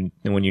really when you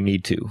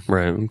need to.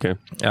 Right. Okay.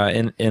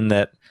 In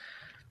that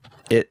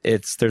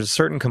there's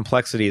certain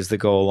complexities that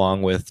go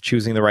along with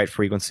choosing the right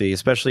frequency,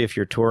 especially if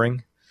you're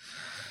touring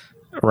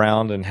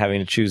around and having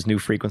to choose new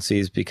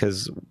frequencies,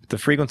 because the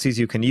frequencies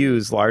you can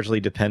use largely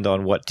depend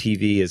on what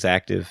TV is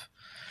active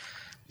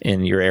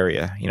in your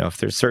area. If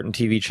there's certain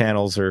TV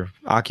channels are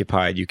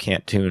occupied, you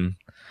can't tune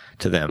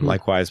to them.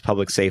 Likewise,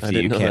 public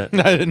safety, you can't.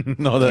 I didn't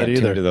know that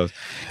either. Tune to those,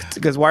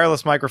 because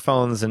wireless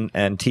microphones and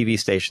TV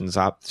stations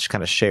just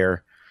kind of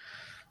share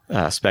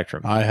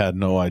spectrum. I had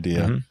no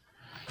idea.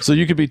 So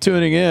you could be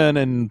tuning in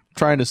and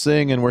trying to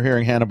sing, and we're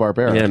hearing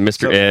Hanna-Barbera. Yeah,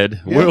 Mr. Ed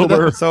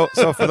Wilbur. So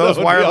for those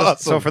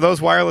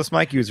wireless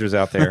mic users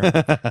out there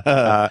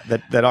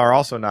that are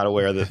also not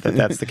aware that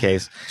that's the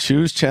case,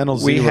 choose channel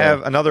 0. We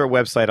have another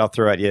website I'll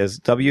throw at you, is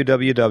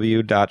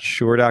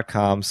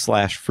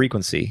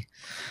www.shure.com/frequency.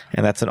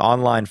 And that's an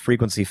online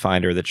frequency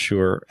finder that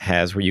Shure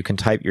has, where you can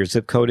type your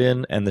zip code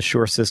in and the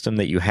Shure system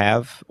that you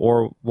have,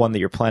 or one that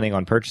you're planning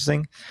on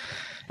purchasing.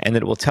 And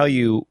it will tell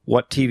you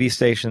what TV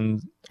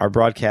stations are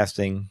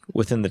broadcasting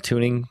within the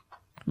tuning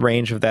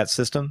range of that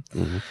system,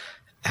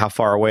 how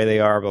far away they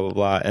are, blah, blah,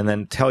 blah, and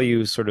then tell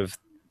you sort of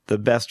the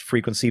best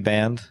frequency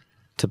band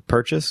to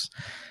purchase.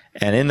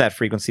 And in that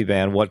frequency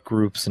band, what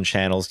groups and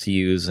channels to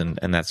use, and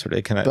that sort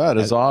of. That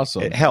is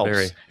awesome. It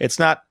helps. It's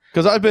not.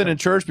 Because I've been in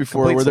church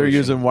before where they're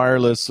using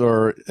wireless,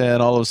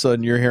 and all of a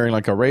sudden you're hearing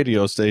like a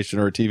radio station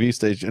or a TV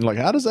station. Like,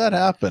 how does that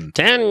happen?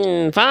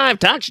 10-5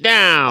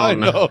 touchdown. I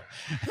know.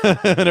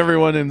 And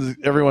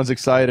everyone's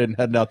excited and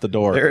heading out the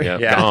door.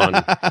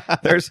 Gone.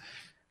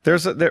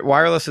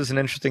 Wireless is an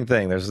interesting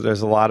thing.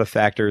 There's a lot of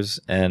factors,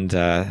 and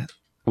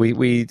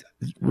we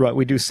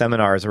do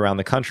seminars around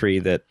the country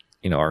that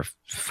are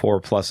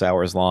 4+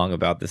 hours long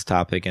about this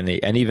topic, and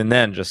even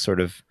then just sort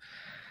of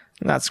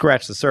not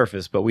scratch the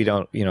surface, but we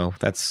don't,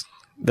 that's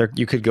there.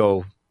 You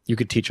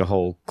could teach a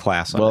whole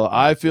class on it.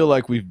 I feel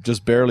like we've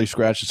just barely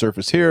scratched the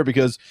surface here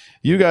because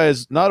you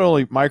guys, not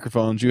only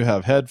microphones, you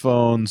have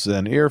headphones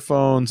and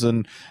earphones,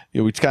 and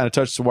we kind of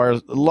touched the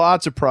wireless,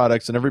 lots of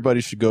products, and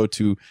everybody should go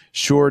to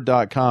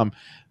Shure.com.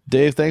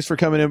 Dave, thanks for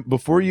coming in.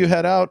 Before you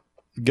head out,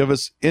 give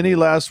us any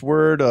last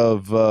word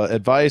of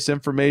advice,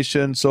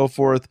 information, so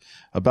forth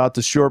about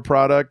the Shure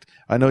product.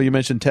 I know you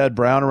mentioned Ted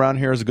Brown around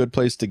here is a good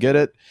place to get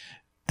it,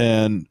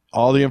 and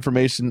all the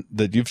information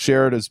that you've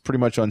shared is pretty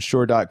much on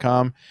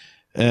Shure.com.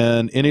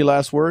 And any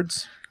last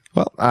words?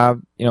 Well,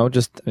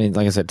 like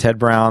I said, Ted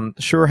Brown,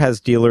 Shure has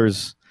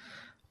dealers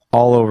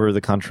all over the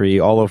country,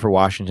 all over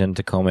Washington,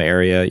 Tacoma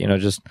area.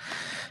 Just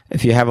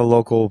if you have a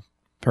local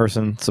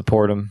person,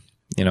 support them,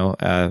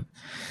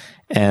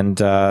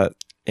 and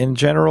in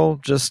general,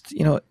 just,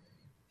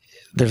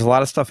 there's a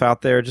lot of stuff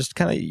out there. Just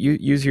kind of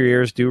use your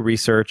ears, do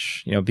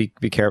research, be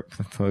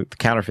careful, the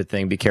counterfeit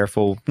thing, be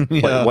careful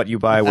what you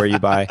buy, where you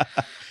buy.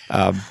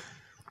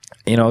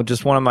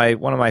 Just one of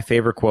my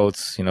favorite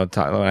quotes, when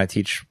I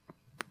teach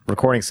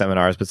recording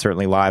seminars, but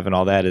certainly live and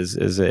all that is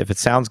if it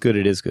sounds good,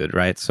 it is good,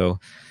 right? So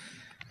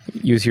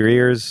use your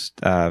ears,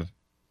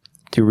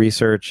 do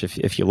research.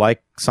 If you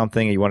like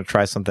something and you want to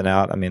try something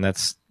out, I mean,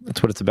 that's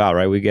what it's about,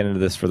 right? We get into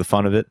this for the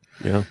fun of it.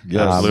 Yeah,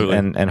 absolutely.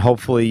 And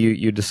hopefully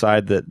you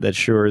decide that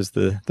Shure is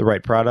the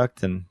right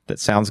product and that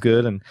sounds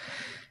good, and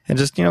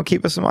just,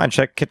 keep us in mind.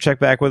 Check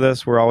back with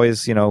us. We're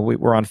always,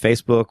 we're on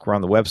Facebook. We're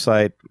on the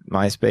website,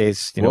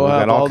 MySpace. We'll we've got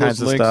have all kinds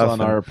of links stuff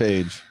on our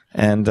page.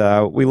 And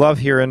we love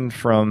hearing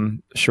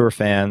from Shure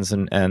fans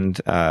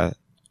and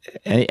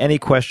any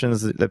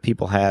questions that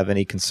people have,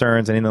 any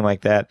concerns, anything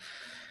like that.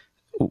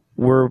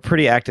 We're a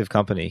pretty active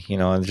company,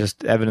 and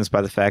just evidenced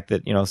by the fact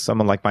that,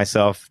 someone like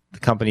myself, the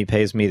company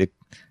pays me to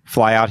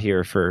fly out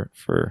here for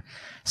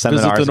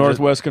seminars. Visit the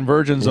Northwest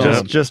Convergence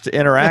Zone. Just to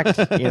interact,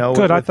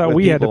 Good, I thought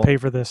we had to pay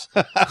for this.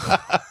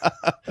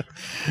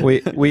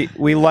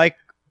 We like,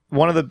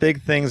 one of the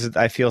big things that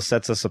I feel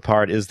sets us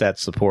apart is that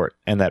support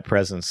and that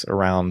presence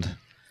around,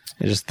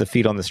 just the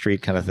feet on the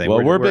street kind of thing.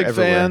 Well, we're big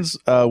everywhere. fans.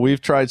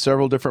 We've tried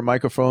several different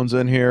microphones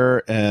in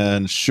here,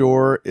 and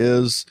Shure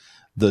is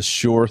the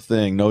sure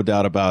thing, no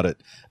doubt about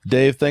it.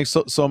 Dave, thanks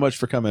so much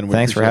for coming.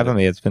 Thanks for having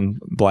me. It's been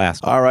a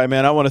blast. All right,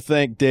 man. I want to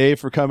thank Dave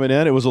for coming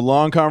in. It was a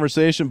long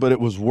conversation, but it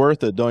was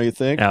worth it, don't you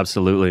think?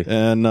 Absolutely.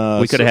 And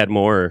we could have had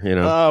more,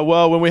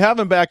 well, when we have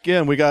him back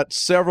in, we got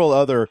several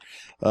other.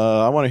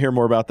 I want to hear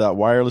more about that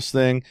wireless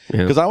thing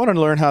because I want to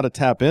learn how to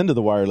tap into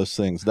the wireless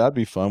things. That'd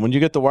be fun. When you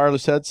get the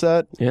wireless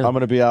headset, I'm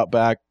going to be out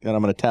back and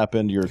I'm going to tap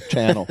into your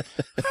channel.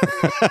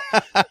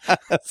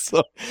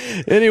 So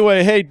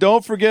anyway, hey,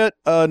 don't forget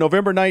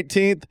November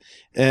 19th,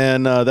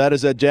 and that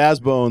is at Jazz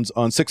Bones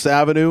on 6th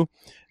Avenue.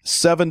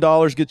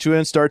 $7 gets you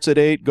in, starts at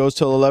 8, goes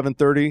till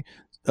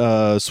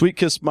 11:30. Sweet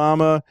Kiss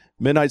Mama,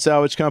 Midnight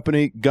Salvage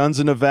Company, Guns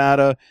in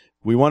Nevada.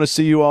 We want to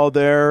see you all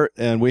there,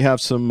 and we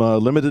have some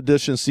limited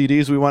edition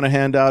CDs we want to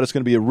hand out. It's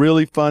going to be a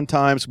really fun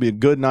time. It's going to be a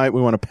good night.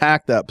 We want to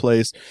pack that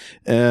place.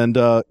 And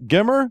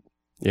Gimmer,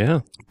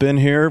 been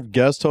here,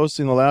 guest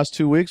hosting the last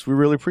 2 weeks. We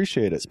really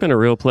appreciate it. It's been a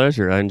real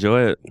pleasure. I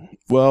enjoy it.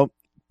 Well,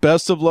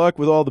 best of luck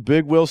with all the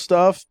Big Wheel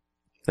stuff.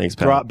 Thanks,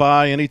 pal. Drop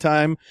by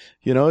anytime,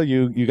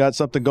 you got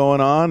something going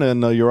on,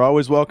 and you're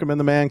always welcome in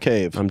the man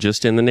cave. I'm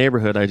just in the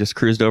neighborhood. I just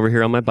cruised over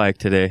here on my bike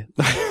today.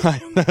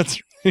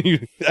 That's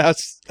actually,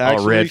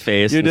 all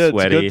red-faced and did.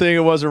 sweaty. It's a good thing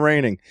it wasn't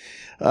raining.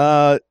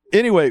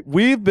 Anyway,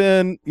 we've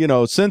been,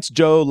 since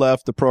Joe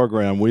left the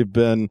program, we've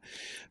been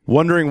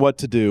wondering what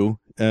to do.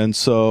 And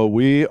so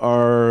we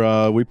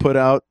put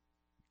out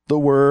the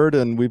word,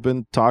 and we've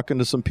been talking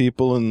to some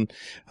people and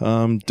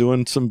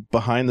doing some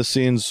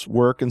behind-the-scenes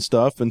work and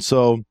stuff. And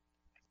so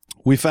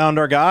we found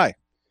our guy,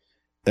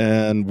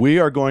 and we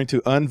are going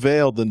to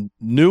unveil the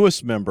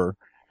newest member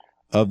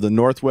of the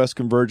Northwest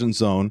Convergence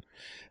Zone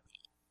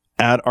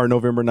at our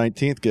November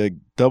 19th gig.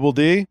 Double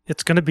D?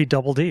 It's going to be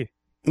Double D.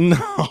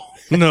 No.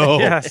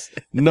 Yes.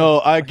 No,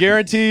 I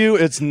guarantee you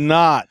it's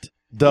not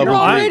Double You're D.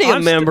 already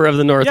a member of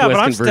the Northwest Yeah, but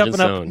I'm Convergence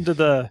stepping Zone. up into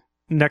the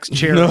next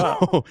chair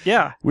up.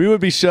 Yeah. We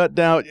would be shut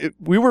down.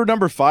 We were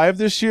number 5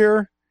 this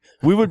year.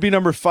 We would be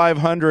number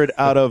 500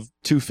 out of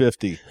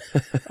 250.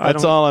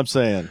 That's all I'm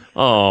saying.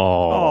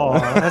 Oh,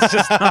 that's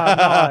just not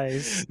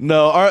nice.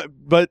 No,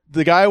 but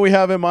the guy we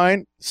have in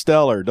mind,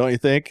 stellar, don't you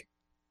think?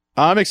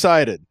 I'm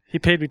excited. He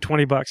paid me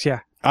 $20.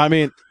 Yeah. I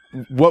mean,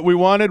 what we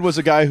wanted was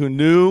a guy who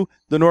knew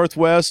the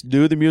Northwest,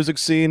 knew the music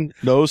scene,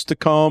 knows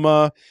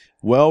Tacoma,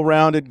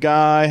 well-rounded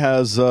guy,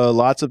 has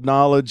lots of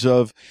knowledge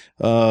of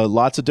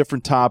lots of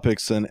different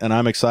topics, and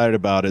I'm excited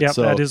about it. Yeah,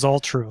 so that is all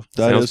true.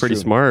 sounds pretty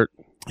smart.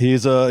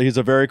 He's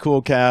a very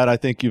cool cat. I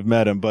think you've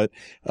met him. But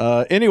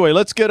anyway,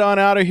 let's get on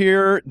out of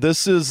here.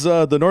 This is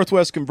the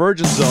Northwest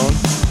Convergence Zone,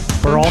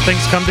 where all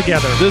things come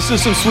together. This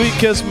is some Sweet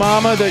Kiss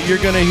Mama that you're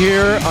going to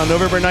hear on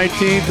November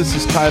 19th. This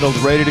is titled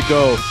Ready to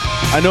Go.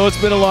 I know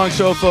it's been a long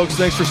show, folks.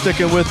 Thanks for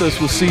sticking with us.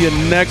 We'll see you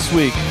next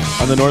week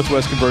on the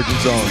Northwest Convergence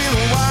Zone.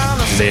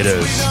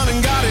 Laters.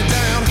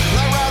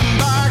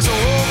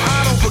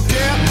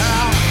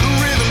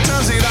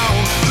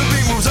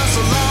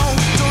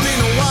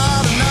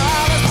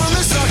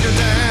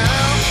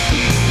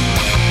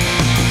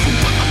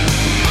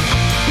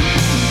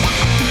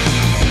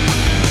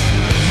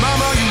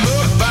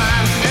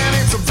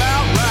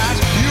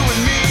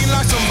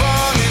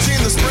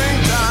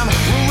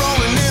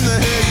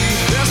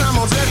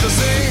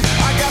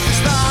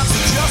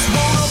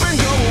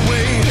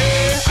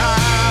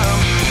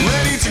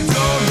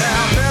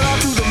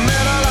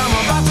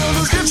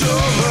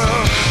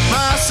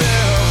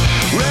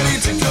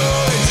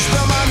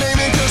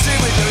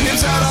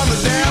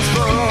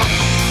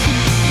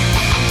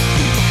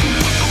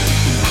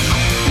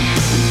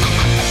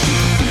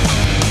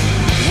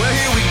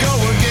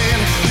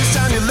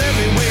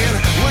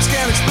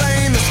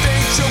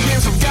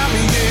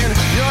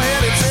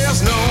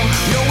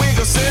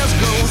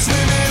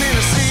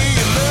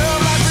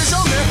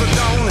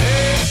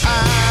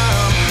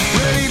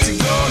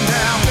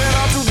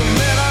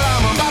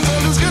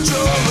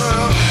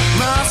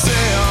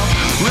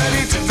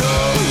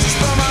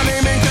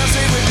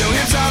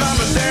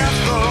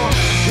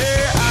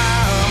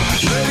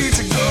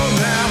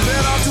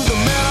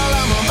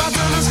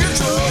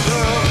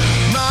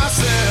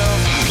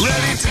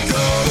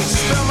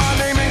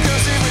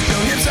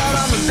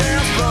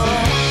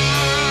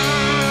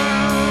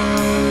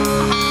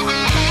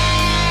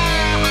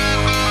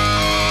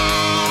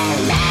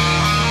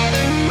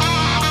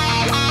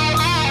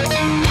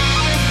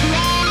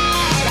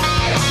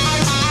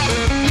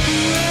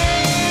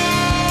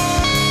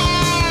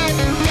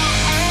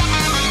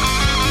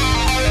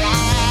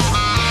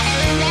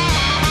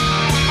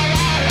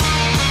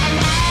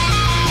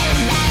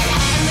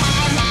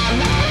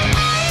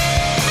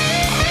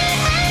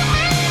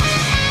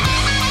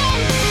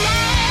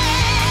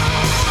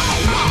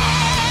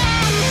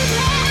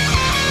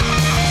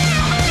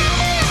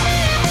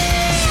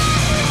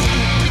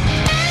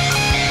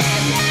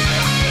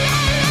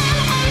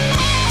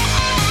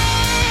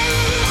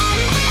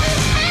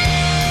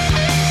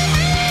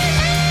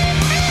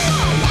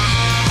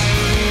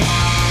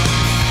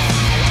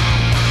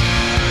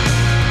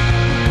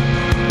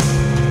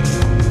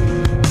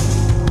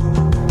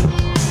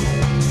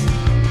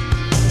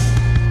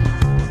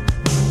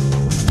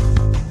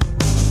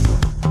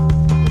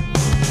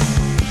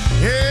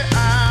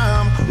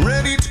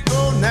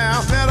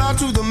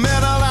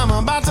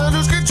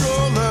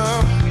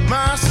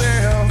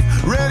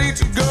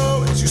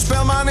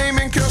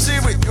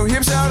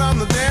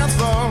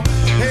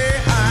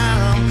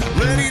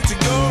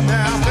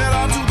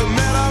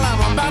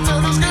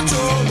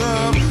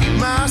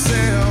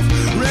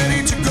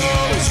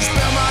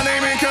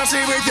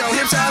 Say with your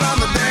hips out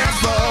on the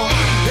dance floor.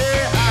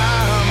 Yeah,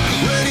 I'm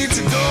ready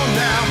to go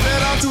now.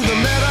 Pedal to the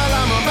metal,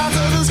 I'm about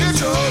to lose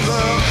control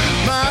of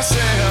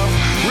myself.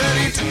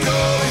 Ready to go.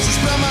 As you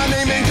spell my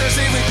name and curse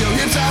it with your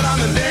hips out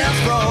on the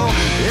dance floor.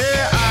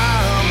 Yeah,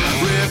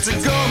 I'm ready to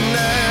go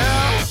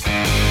now.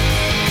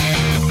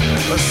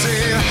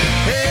 Say,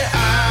 hey,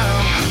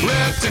 I'm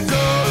ready to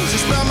go. As you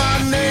spell my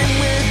name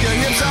with your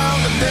hips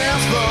on the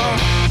dance floor.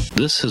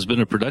 This has been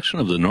a production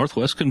of the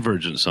Northwest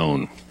Convergence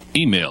Zone.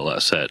 Email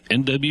us at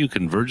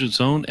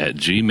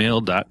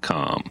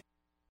nwconvergencezone@gmail.com.